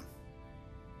life, Tom.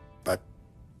 But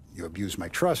you abuse my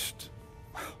trust.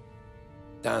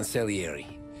 Don Salieri,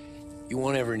 you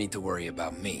won't ever need to worry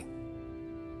about me.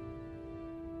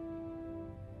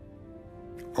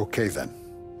 Okay, then.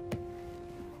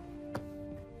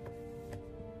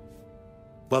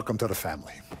 Welcome to the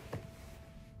family.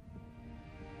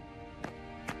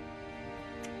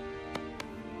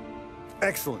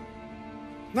 Excellent.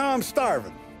 Now I'm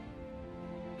starving.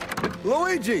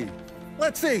 Luigi,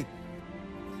 let's eat.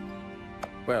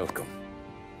 Welcome.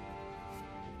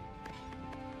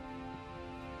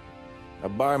 A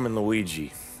barman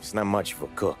Luigi is not much of a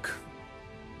cook.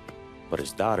 But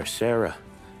his daughter Sarah,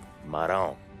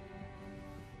 Maron.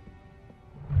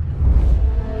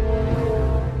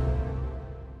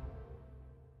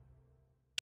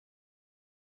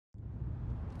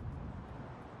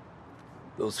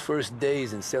 Those first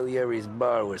days in Salieri's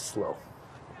bar were slow.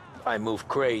 I moved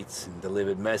crates and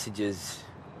delivered messages.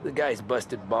 The guys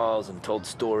busted balls and told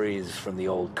stories from the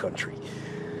old country.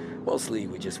 Mostly,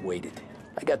 we just waited.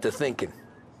 I got to thinking,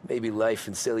 maybe life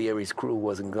in Salieri's crew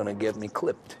wasn't gonna get me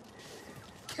clipped.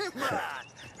 Come on,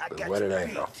 But what did I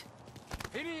know?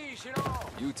 Finish it all.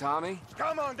 You, Tommy?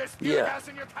 Come on, there's fuel Yeah. gas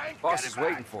in your tank. Boss Get is it back.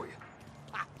 waiting for you.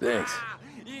 Thanks.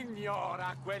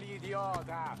 Ignora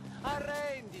quell'idiota.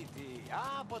 Arrenditi.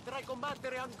 Potrai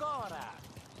combattere ancora.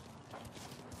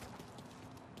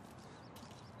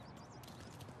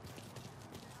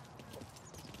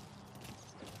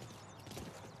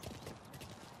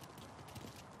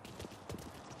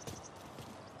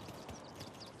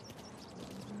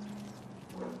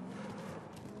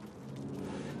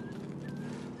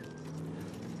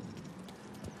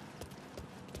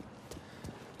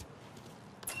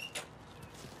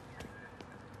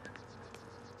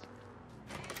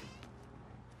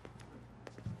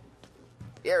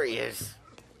 There he is.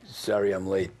 Sorry I'm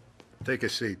late. Take a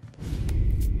seat.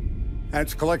 And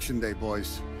it's collection day,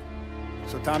 boys.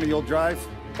 So Tommy, you'll drive.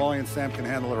 Paulie and Sam can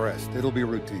handle the rest. It'll be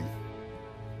routine.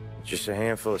 Just a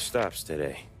handful of stops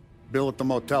today. Bill at the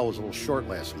motel was a little short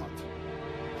last month.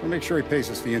 So make sure he pays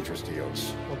us the interest he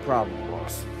owes. No problem,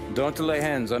 boss. Don't lay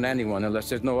hands on anyone unless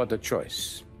there's no other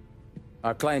choice.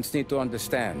 Our clients need to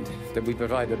understand that we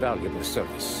provide a valuable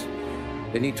service.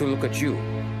 They need to look at you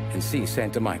and see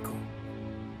Santa Michael.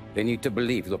 They need to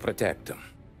believe you'll protect them.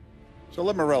 So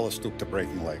let Morella stoop to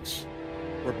breaking legs.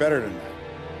 We're better than that.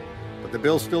 But the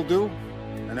bills still due,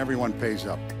 and everyone pays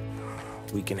up.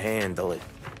 We can handle it.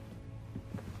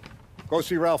 Go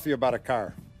see Ralphie about a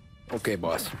car. Okay,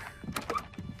 boss.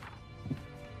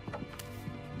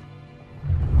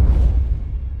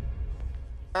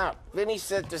 Oh, Vinny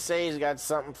said to say he's got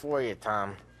something for you,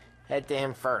 Tom. Head to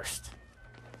him first.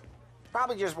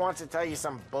 Probably just wants to tell you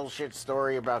some bullshit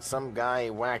story about some guy he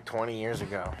whacked 20 years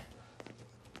ago.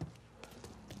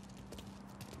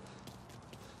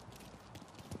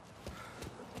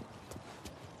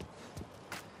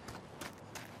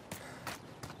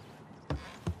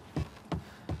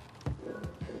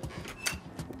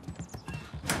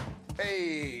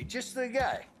 Hey, just the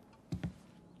guy.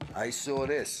 I saw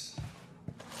this,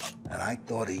 and I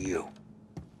thought of you.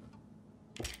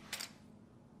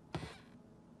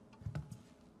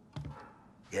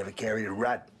 You ever carried a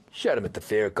rat? Shot him at the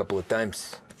fair a couple of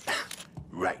times.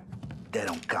 Right. That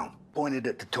don't count. Pointed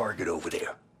at the target over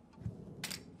there.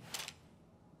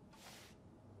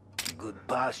 Good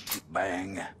posture,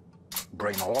 bang.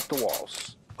 Bring off the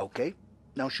walls. Okay?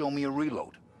 Now show me a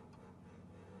reload.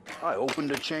 I open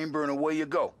the chamber and away you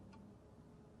go.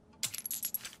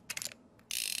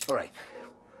 All right.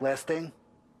 Last thing.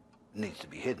 Needs to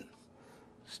be hidden.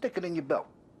 Stick it in your belt.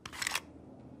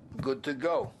 Good to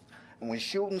go. And when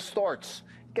shooting starts,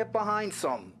 get behind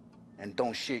something and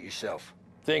don't shit yourself.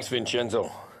 Thanks,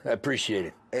 Vincenzo. I appreciate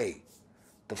it. Hey,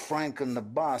 the Frank and the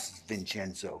boss is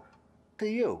Vincenzo. To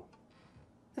you,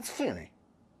 it's Finny.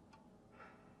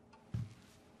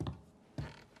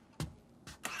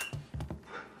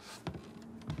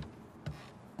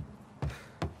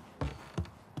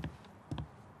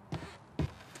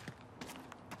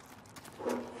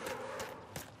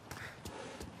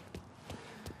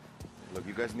 Look,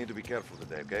 you guys need to be careful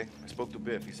today, okay? I spoke to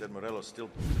Biff. He said Morello's still...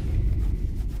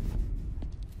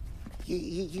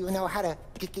 You know how to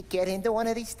get into one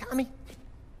of these, Tommy?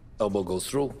 Elbow goes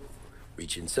through.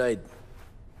 Reach inside.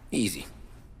 Easy.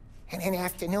 And an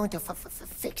afternoon to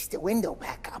fix the window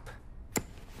back up.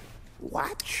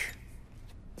 Watch.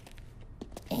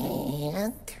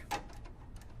 And...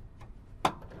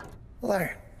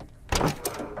 learn.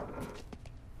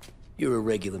 You're a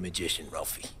regular magician,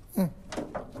 Ralphie.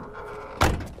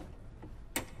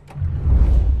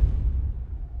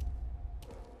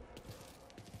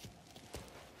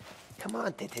 Come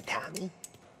on, Tommy.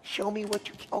 Show me what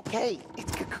you... Okay,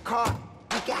 it's caught.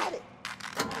 You got it.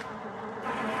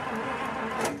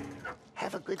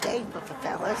 Have a good day,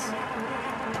 fellas.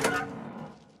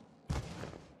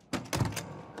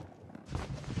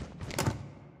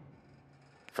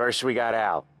 First, we got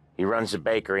Al. He runs a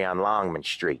bakery on Longman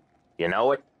Street. You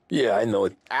know it? Yeah, I know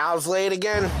it. Al's late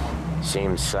again?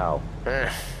 Seems so.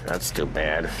 That's too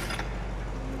bad.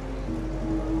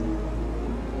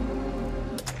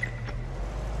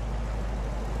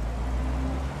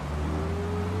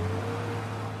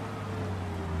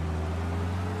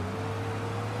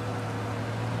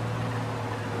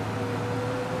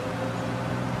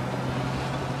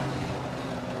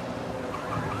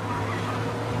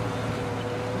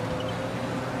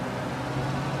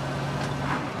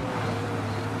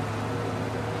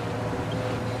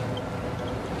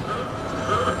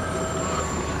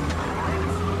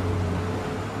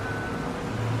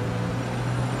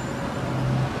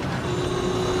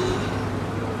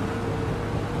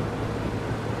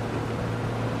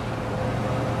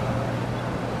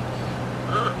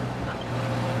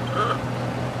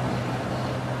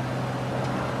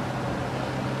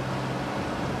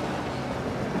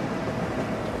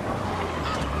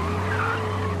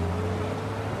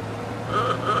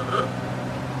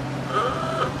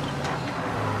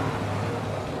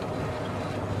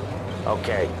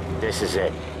 Okay, this is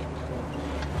it.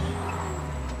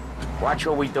 Watch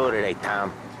what we do today,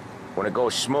 Tom. When it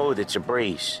goes smooth, it's a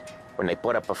breeze. When they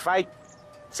put up a fight,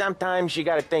 sometimes you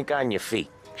gotta think on your feet.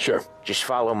 Sure. Just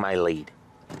follow my lead.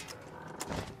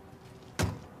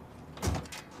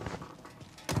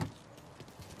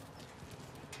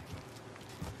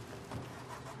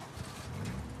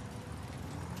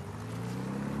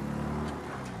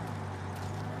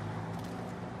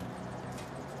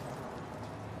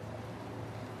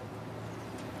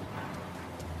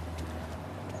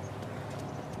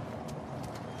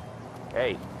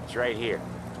 Hey, it's right here.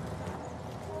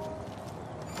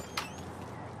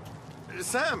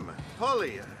 Sam,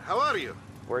 Polly, how are you?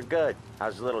 We're good.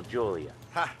 How's little Julia?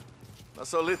 Ha! Not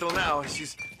so little now.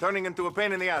 She's turning into a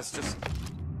pain in the ass, just...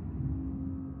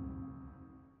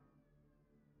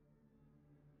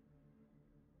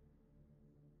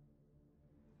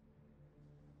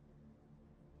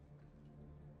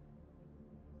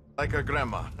 like her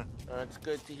grandma. That's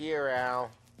good to hear,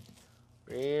 Al.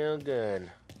 Real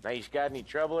good. Now, you got any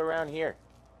trouble around here?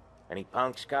 Any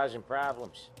punks causing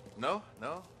problems? No.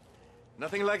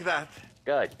 Nothing like that.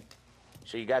 Good.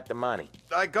 So you got the money?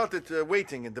 I got it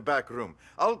waiting in the back room.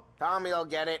 Tommy will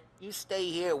get it. You stay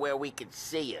here where we can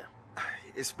see you.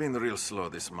 It's been real slow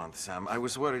this month, Sam. I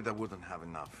was worried I wouldn't have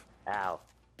enough. Al,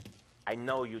 I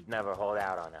know you'd never hold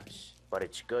out on us, but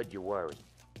it's good you worry.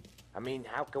 I mean,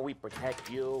 how can we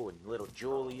protect you and little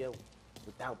Julia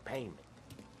without payment?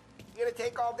 You gonna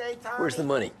take all day, Tommy? Where's the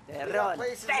money? We got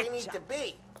places we need to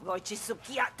be. Voi ci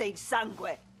succhiate il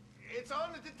sangue. It's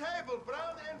on the table,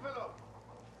 brown envelope.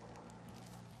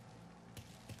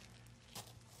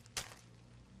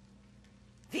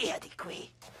 Via di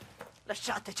qui.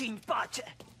 Lasciateci in pace.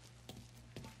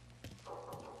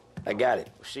 I got it.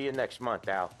 We'll see you next month,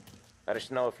 Al. Let us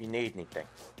know if you need anything.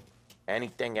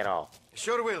 Anything at all.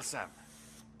 Sure will, Sam.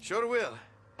 Sure will.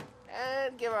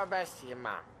 And give our best to your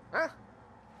mom, huh?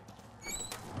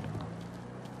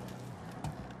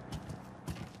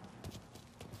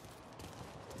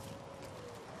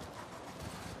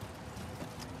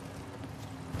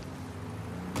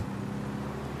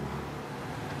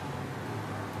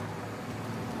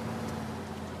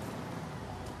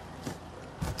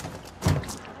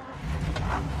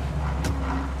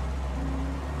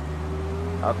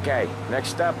 Okay,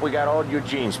 next up, we got old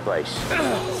Eugene's place.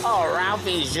 Oh,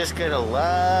 Ralphie's just gonna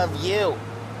love you.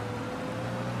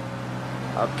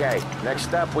 Okay,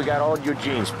 next up, we got old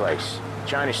Eugene's place.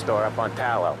 China store up on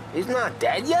Tallow. He's not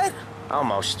dead yet?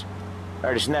 Almost.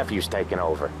 Heard his nephew's taking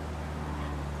over.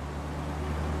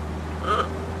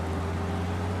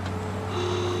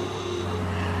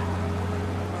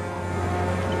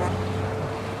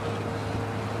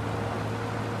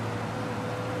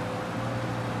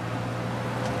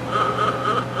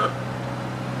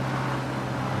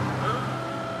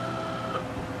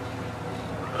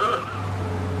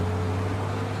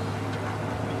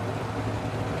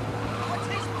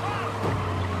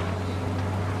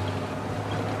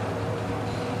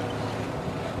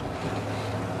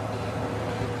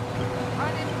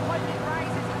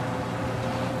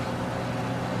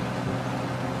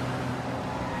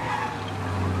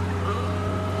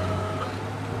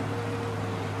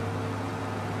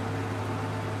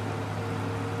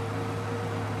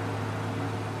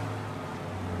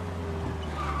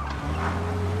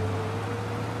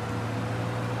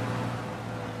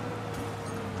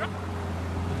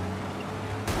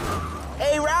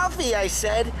 Hey, Ralphie, I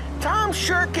said, Tom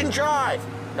sure can drive.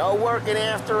 No working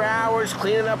after hours,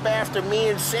 cleaning up after me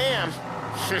and Sam.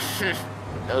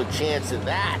 No chance of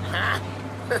that, huh?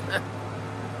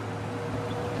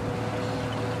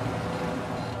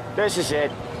 This is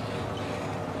it.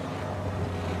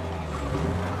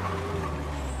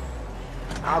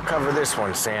 I'll cover this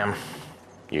one, Sam.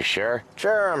 You sure?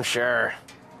 Sure, I'm sure.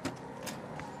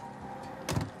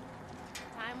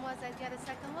 Time was I'd get a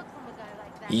second look from a guy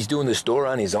like that. He's doing the store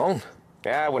on his own?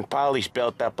 Yeah, when Polly's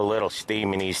built up a little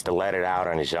steam, he needs to let it out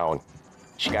on his own.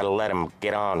 She gotta let him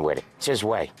get on with it. It's his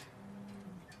way.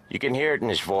 You can hear it in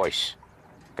his voice.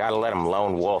 Gotta let him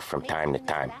lone wolf from time to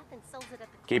time.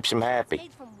 Keeps him happy.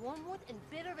 Made from wormwood and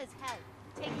bitter as hell.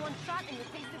 Take one shot and you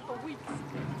taste it for weeks.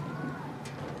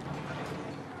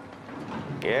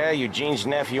 Yeah, Eugene's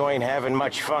nephew ain't having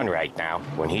much fun right now.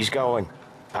 When he's going,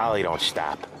 Polly don't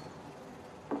stop.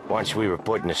 Once we were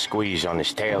putting a squeeze on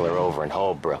this tailor over in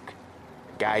Holbrook.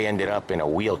 Guy ended up in a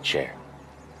wheelchair.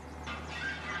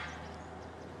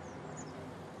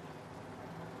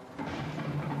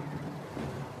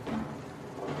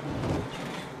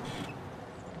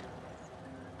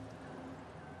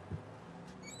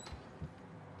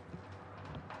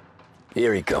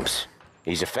 Here he comes.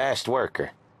 He's a fast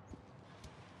worker.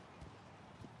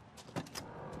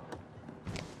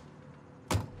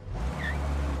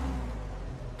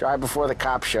 Drive before the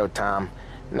cops show, Tom.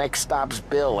 Next stop's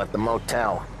Bill at the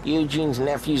motel. Eugene's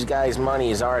nephew's guy's money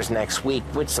is ours next week,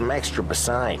 with some extra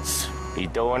besides. He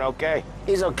doing okay?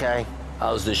 He's okay.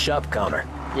 How's the shop counter?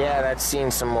 Yeah, that's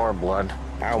seen some more blood.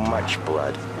 How much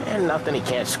blood? And nothing he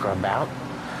can't scrub out.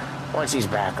 Once he's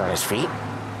back on his feet.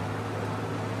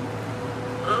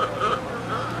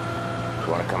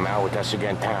 You wanna come out with us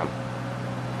again, Tom?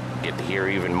 Get to hear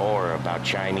even more about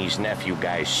Chinese nephew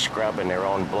guys scrubbing their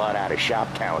own blood out of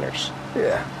shop counters.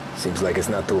 Yeah, seems like it's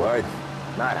not too hard.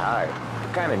 Not hard.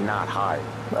 Kinda not hard.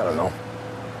 I don't know.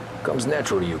 Comes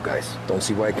natural to you guys. Don't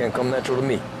see why it can't come natural to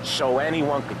me. So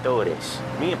anyone could do this.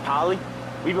 Me and Polly,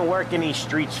 we've been working these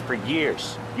streets for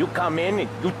years. You come in and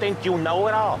you think you know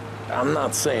it all. I'm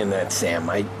not saying that, Sam.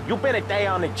 You've been a day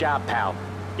on the job, pal.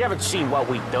 You haven't seen what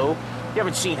we do. You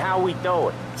haven't seen how we do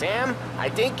it. Sam, I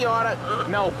think you oughta...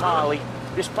 No, Polly.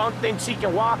 This punk thinks he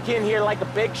can walk in here like a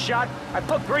big shot. I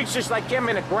put greasers like him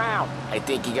in the ground. I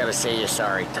think you gotta say you're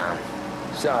sorry, Tom.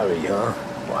 Sorry, huh?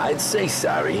 Well, I'd say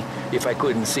sorry if I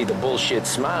couldn't see the bullshit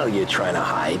smile you're trying to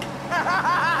hide.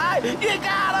 You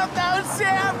got him, though,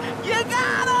 Sam! You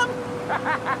got him!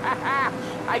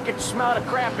 I could smell the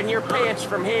crap in your pants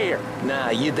from here. Nah,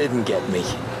 you didn't get me.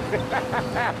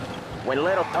 When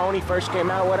little Tony first came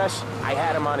out with us, I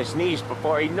had him on his knees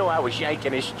before he knew I was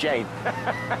yanking his chain.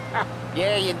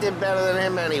 Yeah, you did better than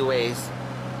him anyways.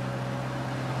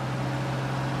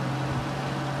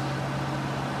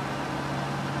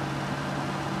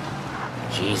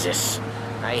 Jesus,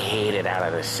 I hate it out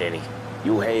of the city.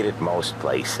 You hate it most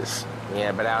places.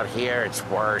 Yeah, but out here, it's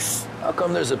worse. How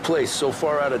come there's a place so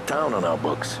far out of town on our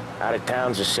books? Out of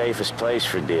town's the safest place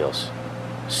for deals.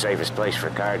 The safest place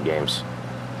for card games.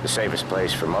 The safest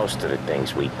place for most of the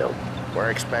things we do.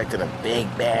 We're expecting a big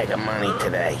bag of money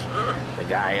today. The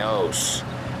guy owes.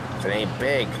 If it ain't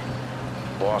big,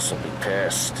 boss will be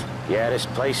pissed. Yeah, this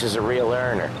place is a real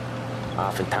earner.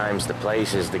 Oftentimes the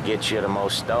places that get you the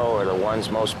most dough are the ones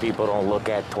most people don't look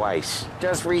at twice.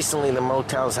 Just recently, the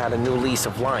motel's had a new lease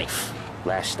of life.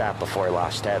 Last stop before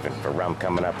Lost Heaven for rum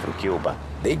coming up from Cuba.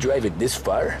 They drive it this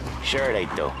far? Sure they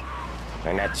do.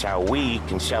 And that's how we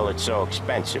can sell it so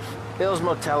expensive. Bill's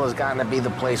Motel has gotten to be the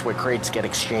place where crates get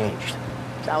exchanged.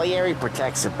 Salieri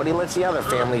protects it, but he lets the other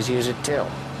families use it too.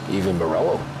 Even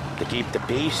Morello? To keep the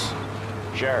peace?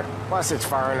 Sure. Plus, it's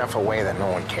far enough away that no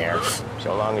one cares.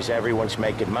 So long as everyone's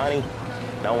making money,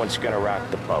 no one's gonna rock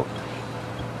the boat.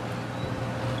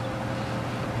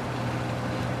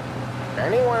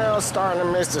 Anyone else starting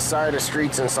to miss the side of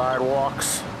streets and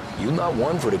sidewalks? You not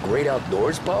one for the great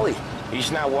outdoors, Polly?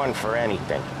 He's not one for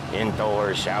anything.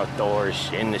 Indoors,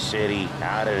 outdoors, in the city,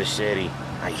 out of the city.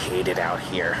 I hate it out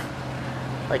here.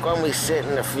 Like when we sit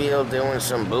in the field doing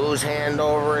some booze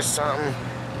handover or something.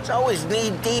 It's always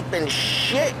knee-deep in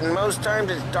shit, and most times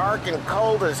it's dark and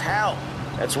cold as hell.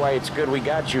 That's why it's good we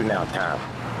got you now, Tom.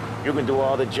 You can do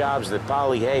all the jobs that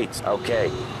Polly hates.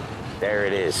 Okay, there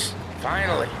it is.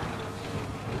 Finally.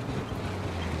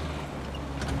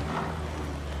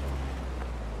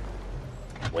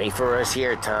 Wait for us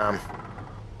here, Tom.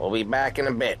 We'll be back in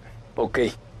a bit.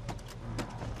 Okay.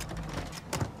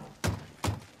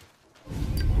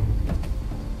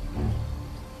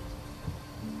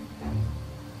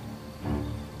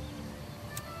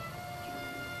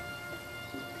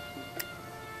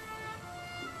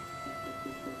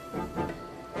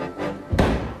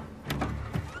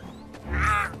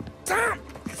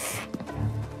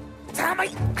 I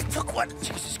took one.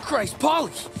 Jesus Christ,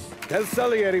 Polly! Tell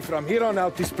Salieri from here on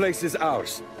out this place is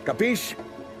ours. Capiche?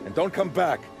 And don't come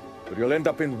back, or you'll end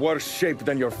up in worse shape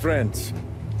than your friends.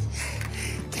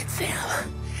 Get Sal.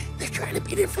 They're trying to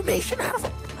beat information out of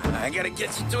him. I gotta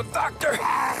get you to a doctor.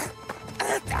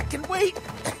 I can wait.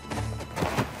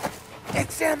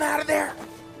 Get Sam out of there.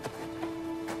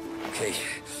 Okay.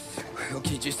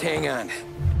 Okay, just hang on.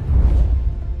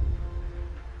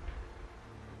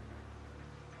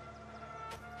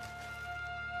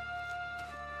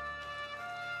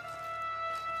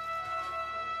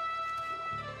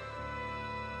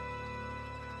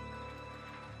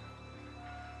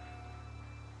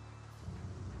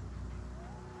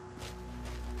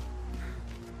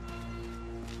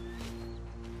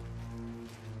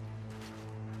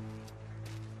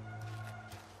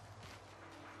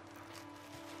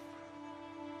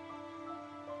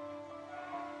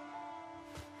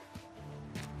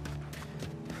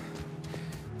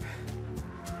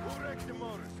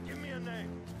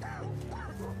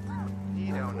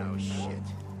 You don't know shit.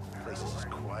 The place is as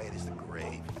quiet as the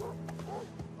grave.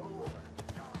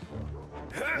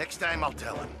 Next time I'll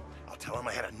tell him. I'll tell him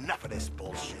I had enough of this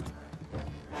bullshit.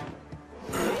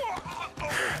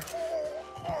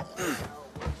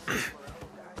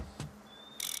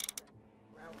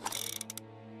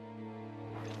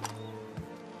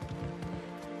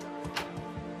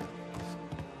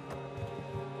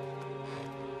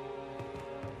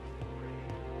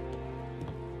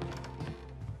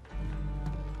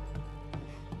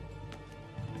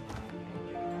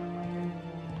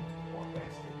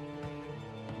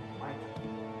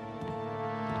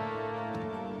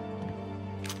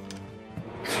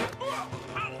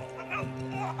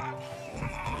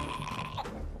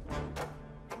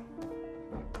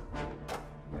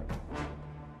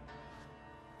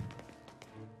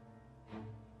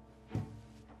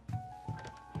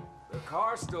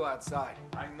 car's still outside.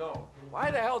 I know.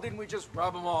 Why the hell didn't we just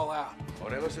rub them all out?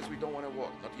 Morello says we don't want to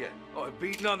walk, not yet. Oh, and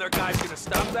beating on their guys gonna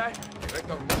stop that?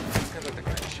 Director, this kind of the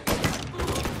guy shit.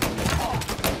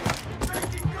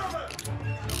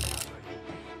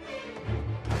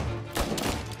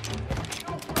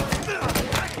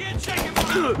 I can't shake him!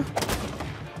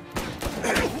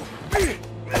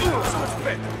 So much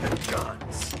better than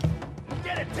guns.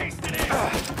 Get a taste of this!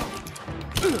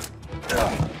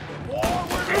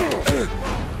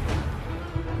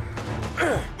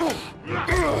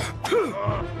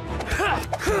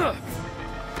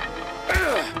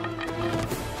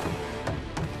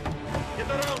 Get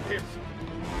around him!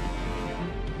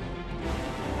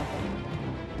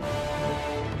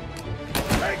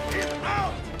 Take him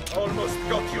out! Almost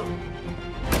got you.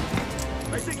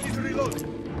 I think he's reloading.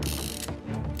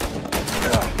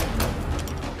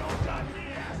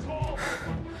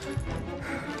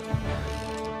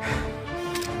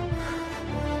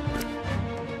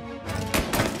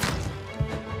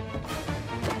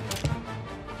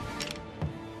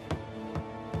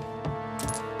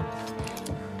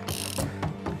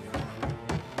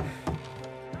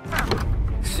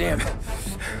 Sam,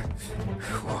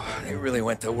 they really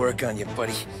went to work on you,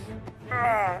 buddy.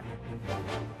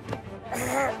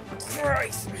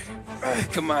 Christ.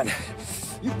 Come on,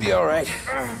 you'll be all right.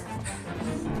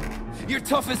 You're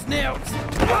tough as nails.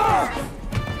 Oh,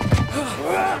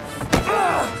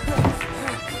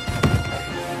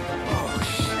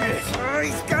 shit. Oh,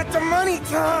 he's got the money,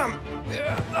 Tom!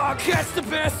 Oh, catch the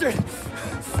bastard!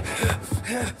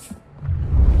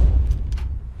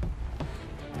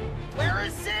 Where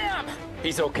is Sam?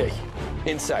 He's okay.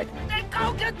 Inside. Then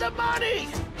go get the money!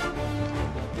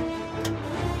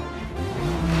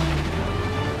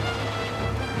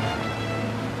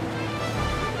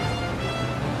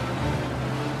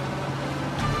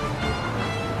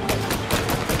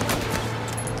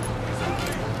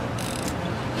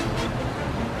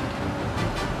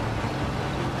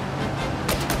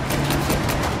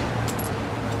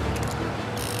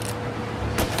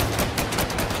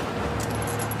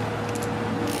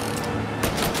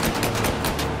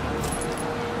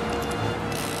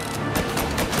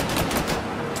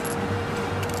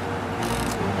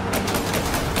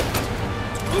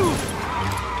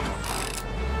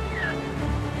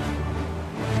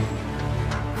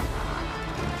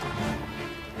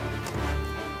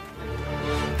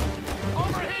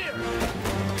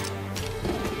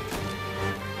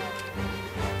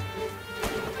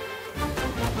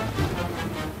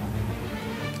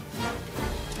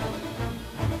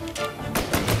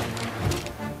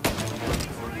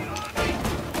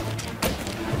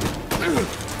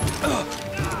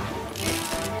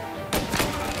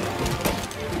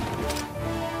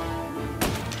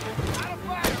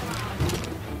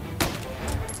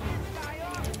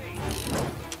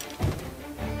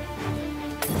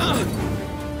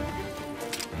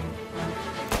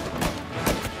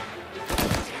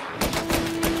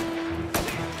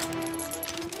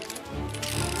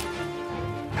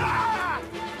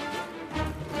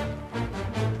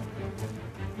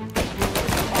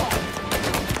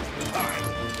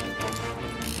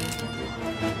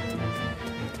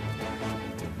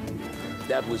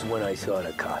 That was when I saw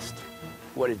the cost.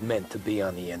 What it meant to be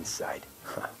on the inside.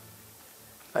 Huh.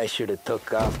 I should have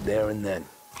took off there and then.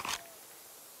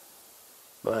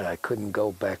 But I couldn't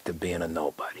go back to being a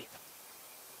nobody.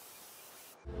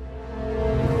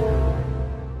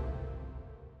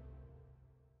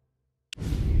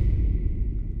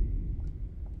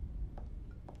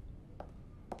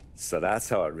 So that's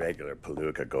how a regular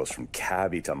palooka goes from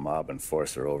cabbie to mob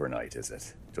enforcer overnight, is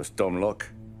it? Just dumb luck?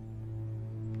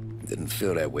 Didn't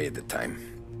feel that way at the time.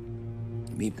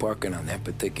 Me parking on that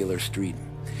particular street,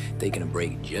 taking a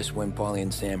break just when Paulie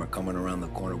and Sam are coming around the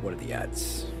corner, what are the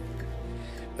odds?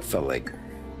 I felt like,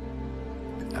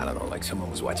 I don't know, like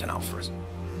someone was watching out for us.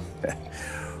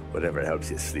 Whatever helps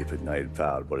you sleep at night,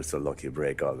 pal, but it's a lucky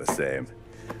break all the same.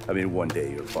 I mean, one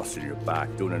day you're busting your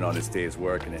back, doing an honest day's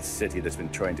work in a city that's been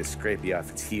trying to scrape you off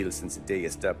its heels since the day you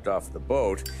stepped off the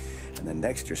boat, and the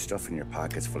next you're stuffing your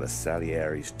pockets full of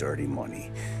Salieri's dirty money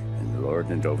and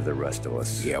lording it over the rest of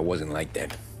us. Yeah, it wasn't like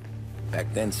that.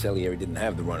 Back then, Salieri didn't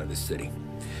have the run of the city.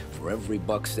 For every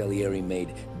buck Salieri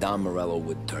made, Don Morello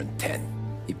would turn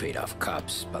 10. He paid off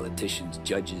cops, politicians,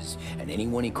 judges, and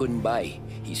anyone he couldn't buy,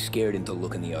 he scared into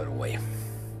looking the other way.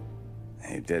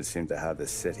 He did seem to have the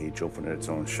city jumping in its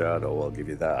own shadow, I'll give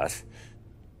you that.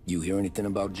 You hear anything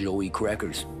about Joey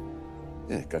Crackers?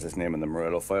 Yeah, got his name in the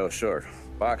Morello file, sure.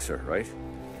 Boxer, right?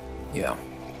 Yeah,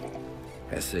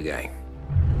 that's the guy.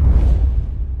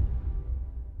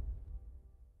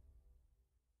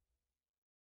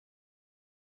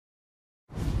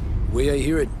 way I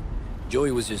hear it,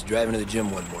 Joey was just driving to the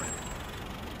gym one morning.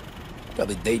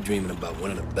 Probably daydreaming about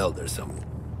winning a belt or something.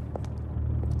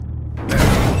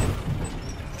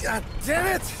 God damn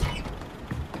it!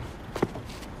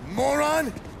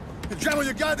 Moron! You're driving with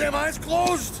your goddamn eyes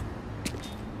closed?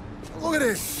 Look at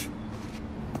this!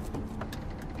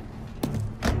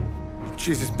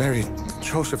 Jesus, Mary,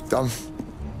 Joseph, Tom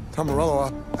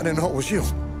Morello, I didn't know it was you.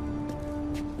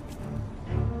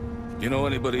 You know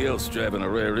anybody else driving a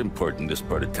rare import in this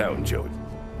part of town, Joey?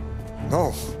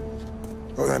 No.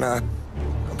 Well, then,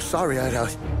 I'm sorry, I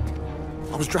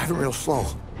was driving real slow.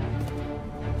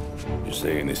 You're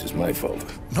saying this is my fault?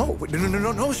 No,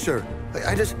 sir.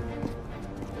 I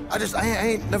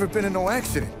ain't never been in no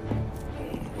accident.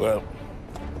 Well,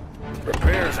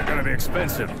 repairs are gonna be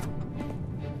expensive.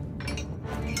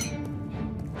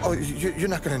 Oh, you're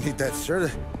not gonna need that, sir.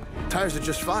 The tires are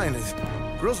just fine. His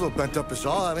grill's a little bent up is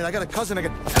all. I mean, I got a cousin I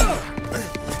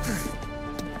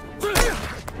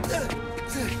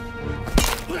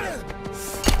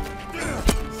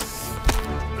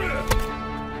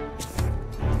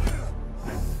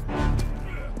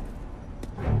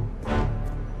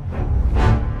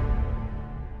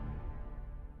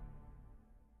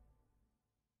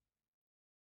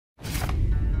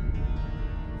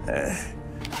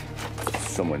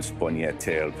Someone spun you a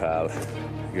tale, pal.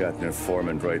 You got an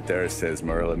informant right there says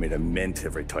Morello made a mint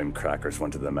every time crackers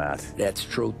went to the mat. That's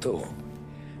true, too.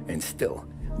 And still,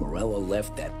 Morello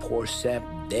left that poor sap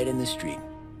dead in the street.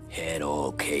 Head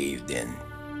all caved in.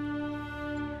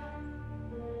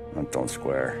 That don't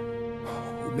square.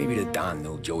 Well, maybe the Don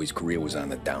knew Joey's career was on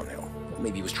the downhill.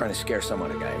 Maybe he was trying to scare some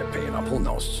other guy into paying up. Who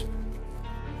knows?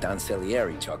 Don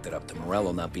Salieri chalked it up to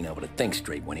Morello not being able to think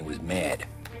straight when he was mad.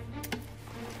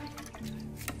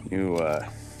 You,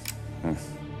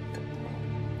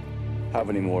 have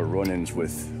any more run-ins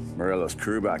with Morello's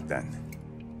crew back then?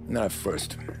 Not at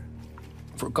first.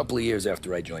 For a couple of years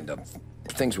after I joined up,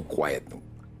 things were quiet.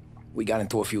 We got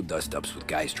into a few dust-ups with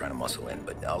guys trying to muscle in,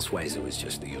 but elsewise it was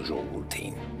just the usual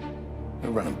routine. We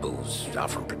were running booze,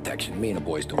 offering protection, me and the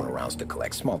boys doing rounds to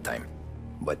collect, small time.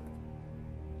 But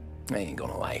I ain't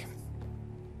gonna lie.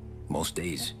 Most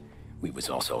days, we was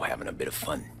also having a bit of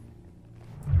fun.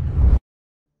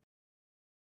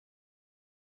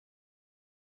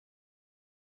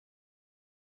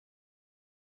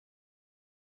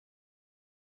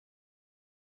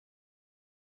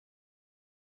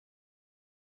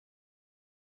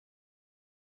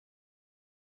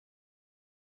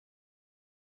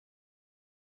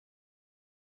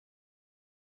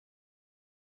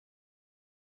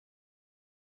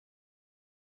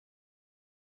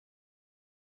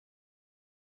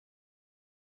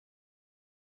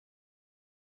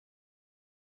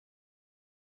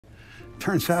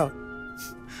 Turns out,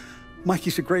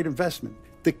 Mikey's a great investment.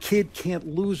 The kid can't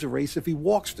lose a race if he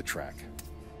walks the track.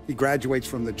 He graduates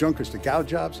from the junkers to gal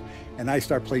jobs, and I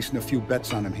start placing a few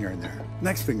bets on him here and there.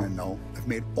 Next thing I know, I've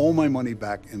made all my money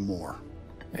back and more.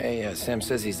 Hey, Sam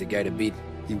says he's the guy to beat.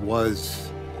 He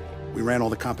was. We ran all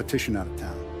the competition out of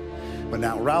town. But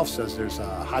now Ralph says there's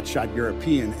a hotshot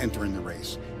European entering the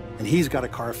race, and he's got a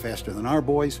car faster than our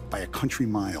boys by a country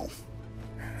mile.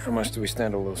 How much do we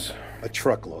stand to lose? A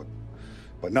truckload.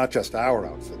 But not just our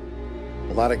outfit.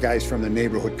 A lot of guys from the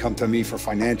neighborhood come to me for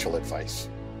financial advice.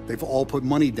 They've all put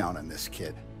money down on this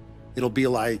kid. It'll be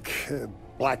like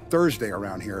Black Thursday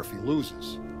around here if he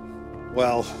loses.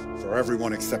 Well, for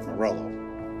everyone except Morello.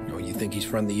 Oh, you think he's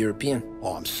from the European?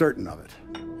 Oh, I'm certain of it.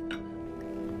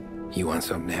 You want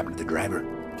something to happen to the driver?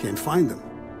 Can't find him.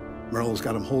 Morello's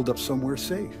got him holed up somewhere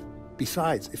safe.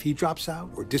 Besides, if he drops out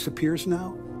or disappears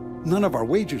now, none of our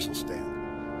wagers will stand.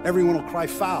 Everyone will cry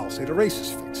foul, say the race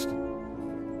is fixed.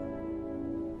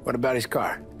 What about his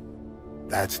car?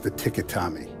 That's the ticket,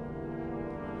 Tommy.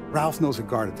 Ralph knows a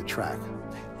guard at the track.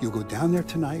 You go down there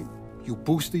tonight, you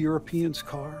boost the European's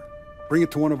car, bring it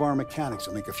to one of our mechanics,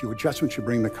 and make a few adjustments, you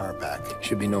bring the car back.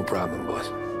 Should be no problem, boss.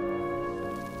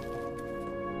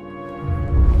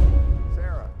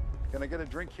 Sarah, can I get a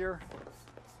drink here?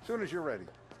 As soon as you're ready.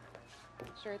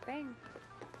 Sure thing.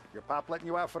 Your pop letting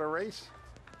you out for the race?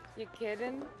 You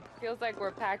kidding? Feels like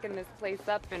we're packing this place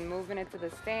up and moving it to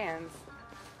the stands.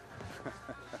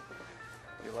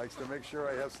 He likes to make sure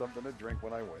I have something to drink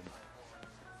when I win.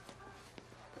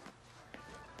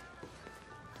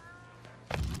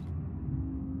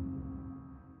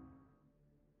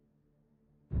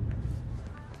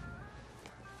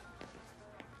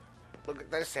 Look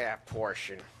at this half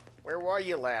portion. Where were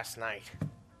you last night?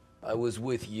 I was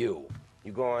with you.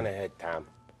 You go on ahead, Tom.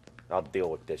 I'll deal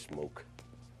with this mook.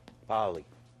 Polly,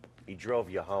 he drove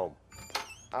you home.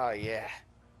 Oh, yeah.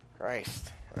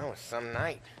 Christ, that was some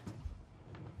night.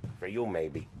 For you,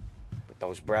 maybe. But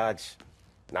those broads,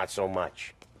 not so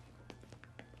much.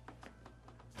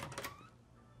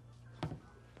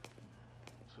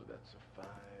 So that's a 5,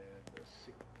 a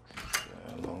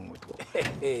 6, along with what...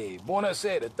 Hey,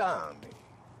 buonasera, Tommy.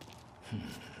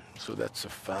 So that's a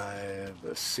 5,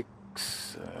 a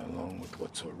 6, along with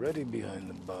what's already behind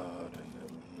the bar, and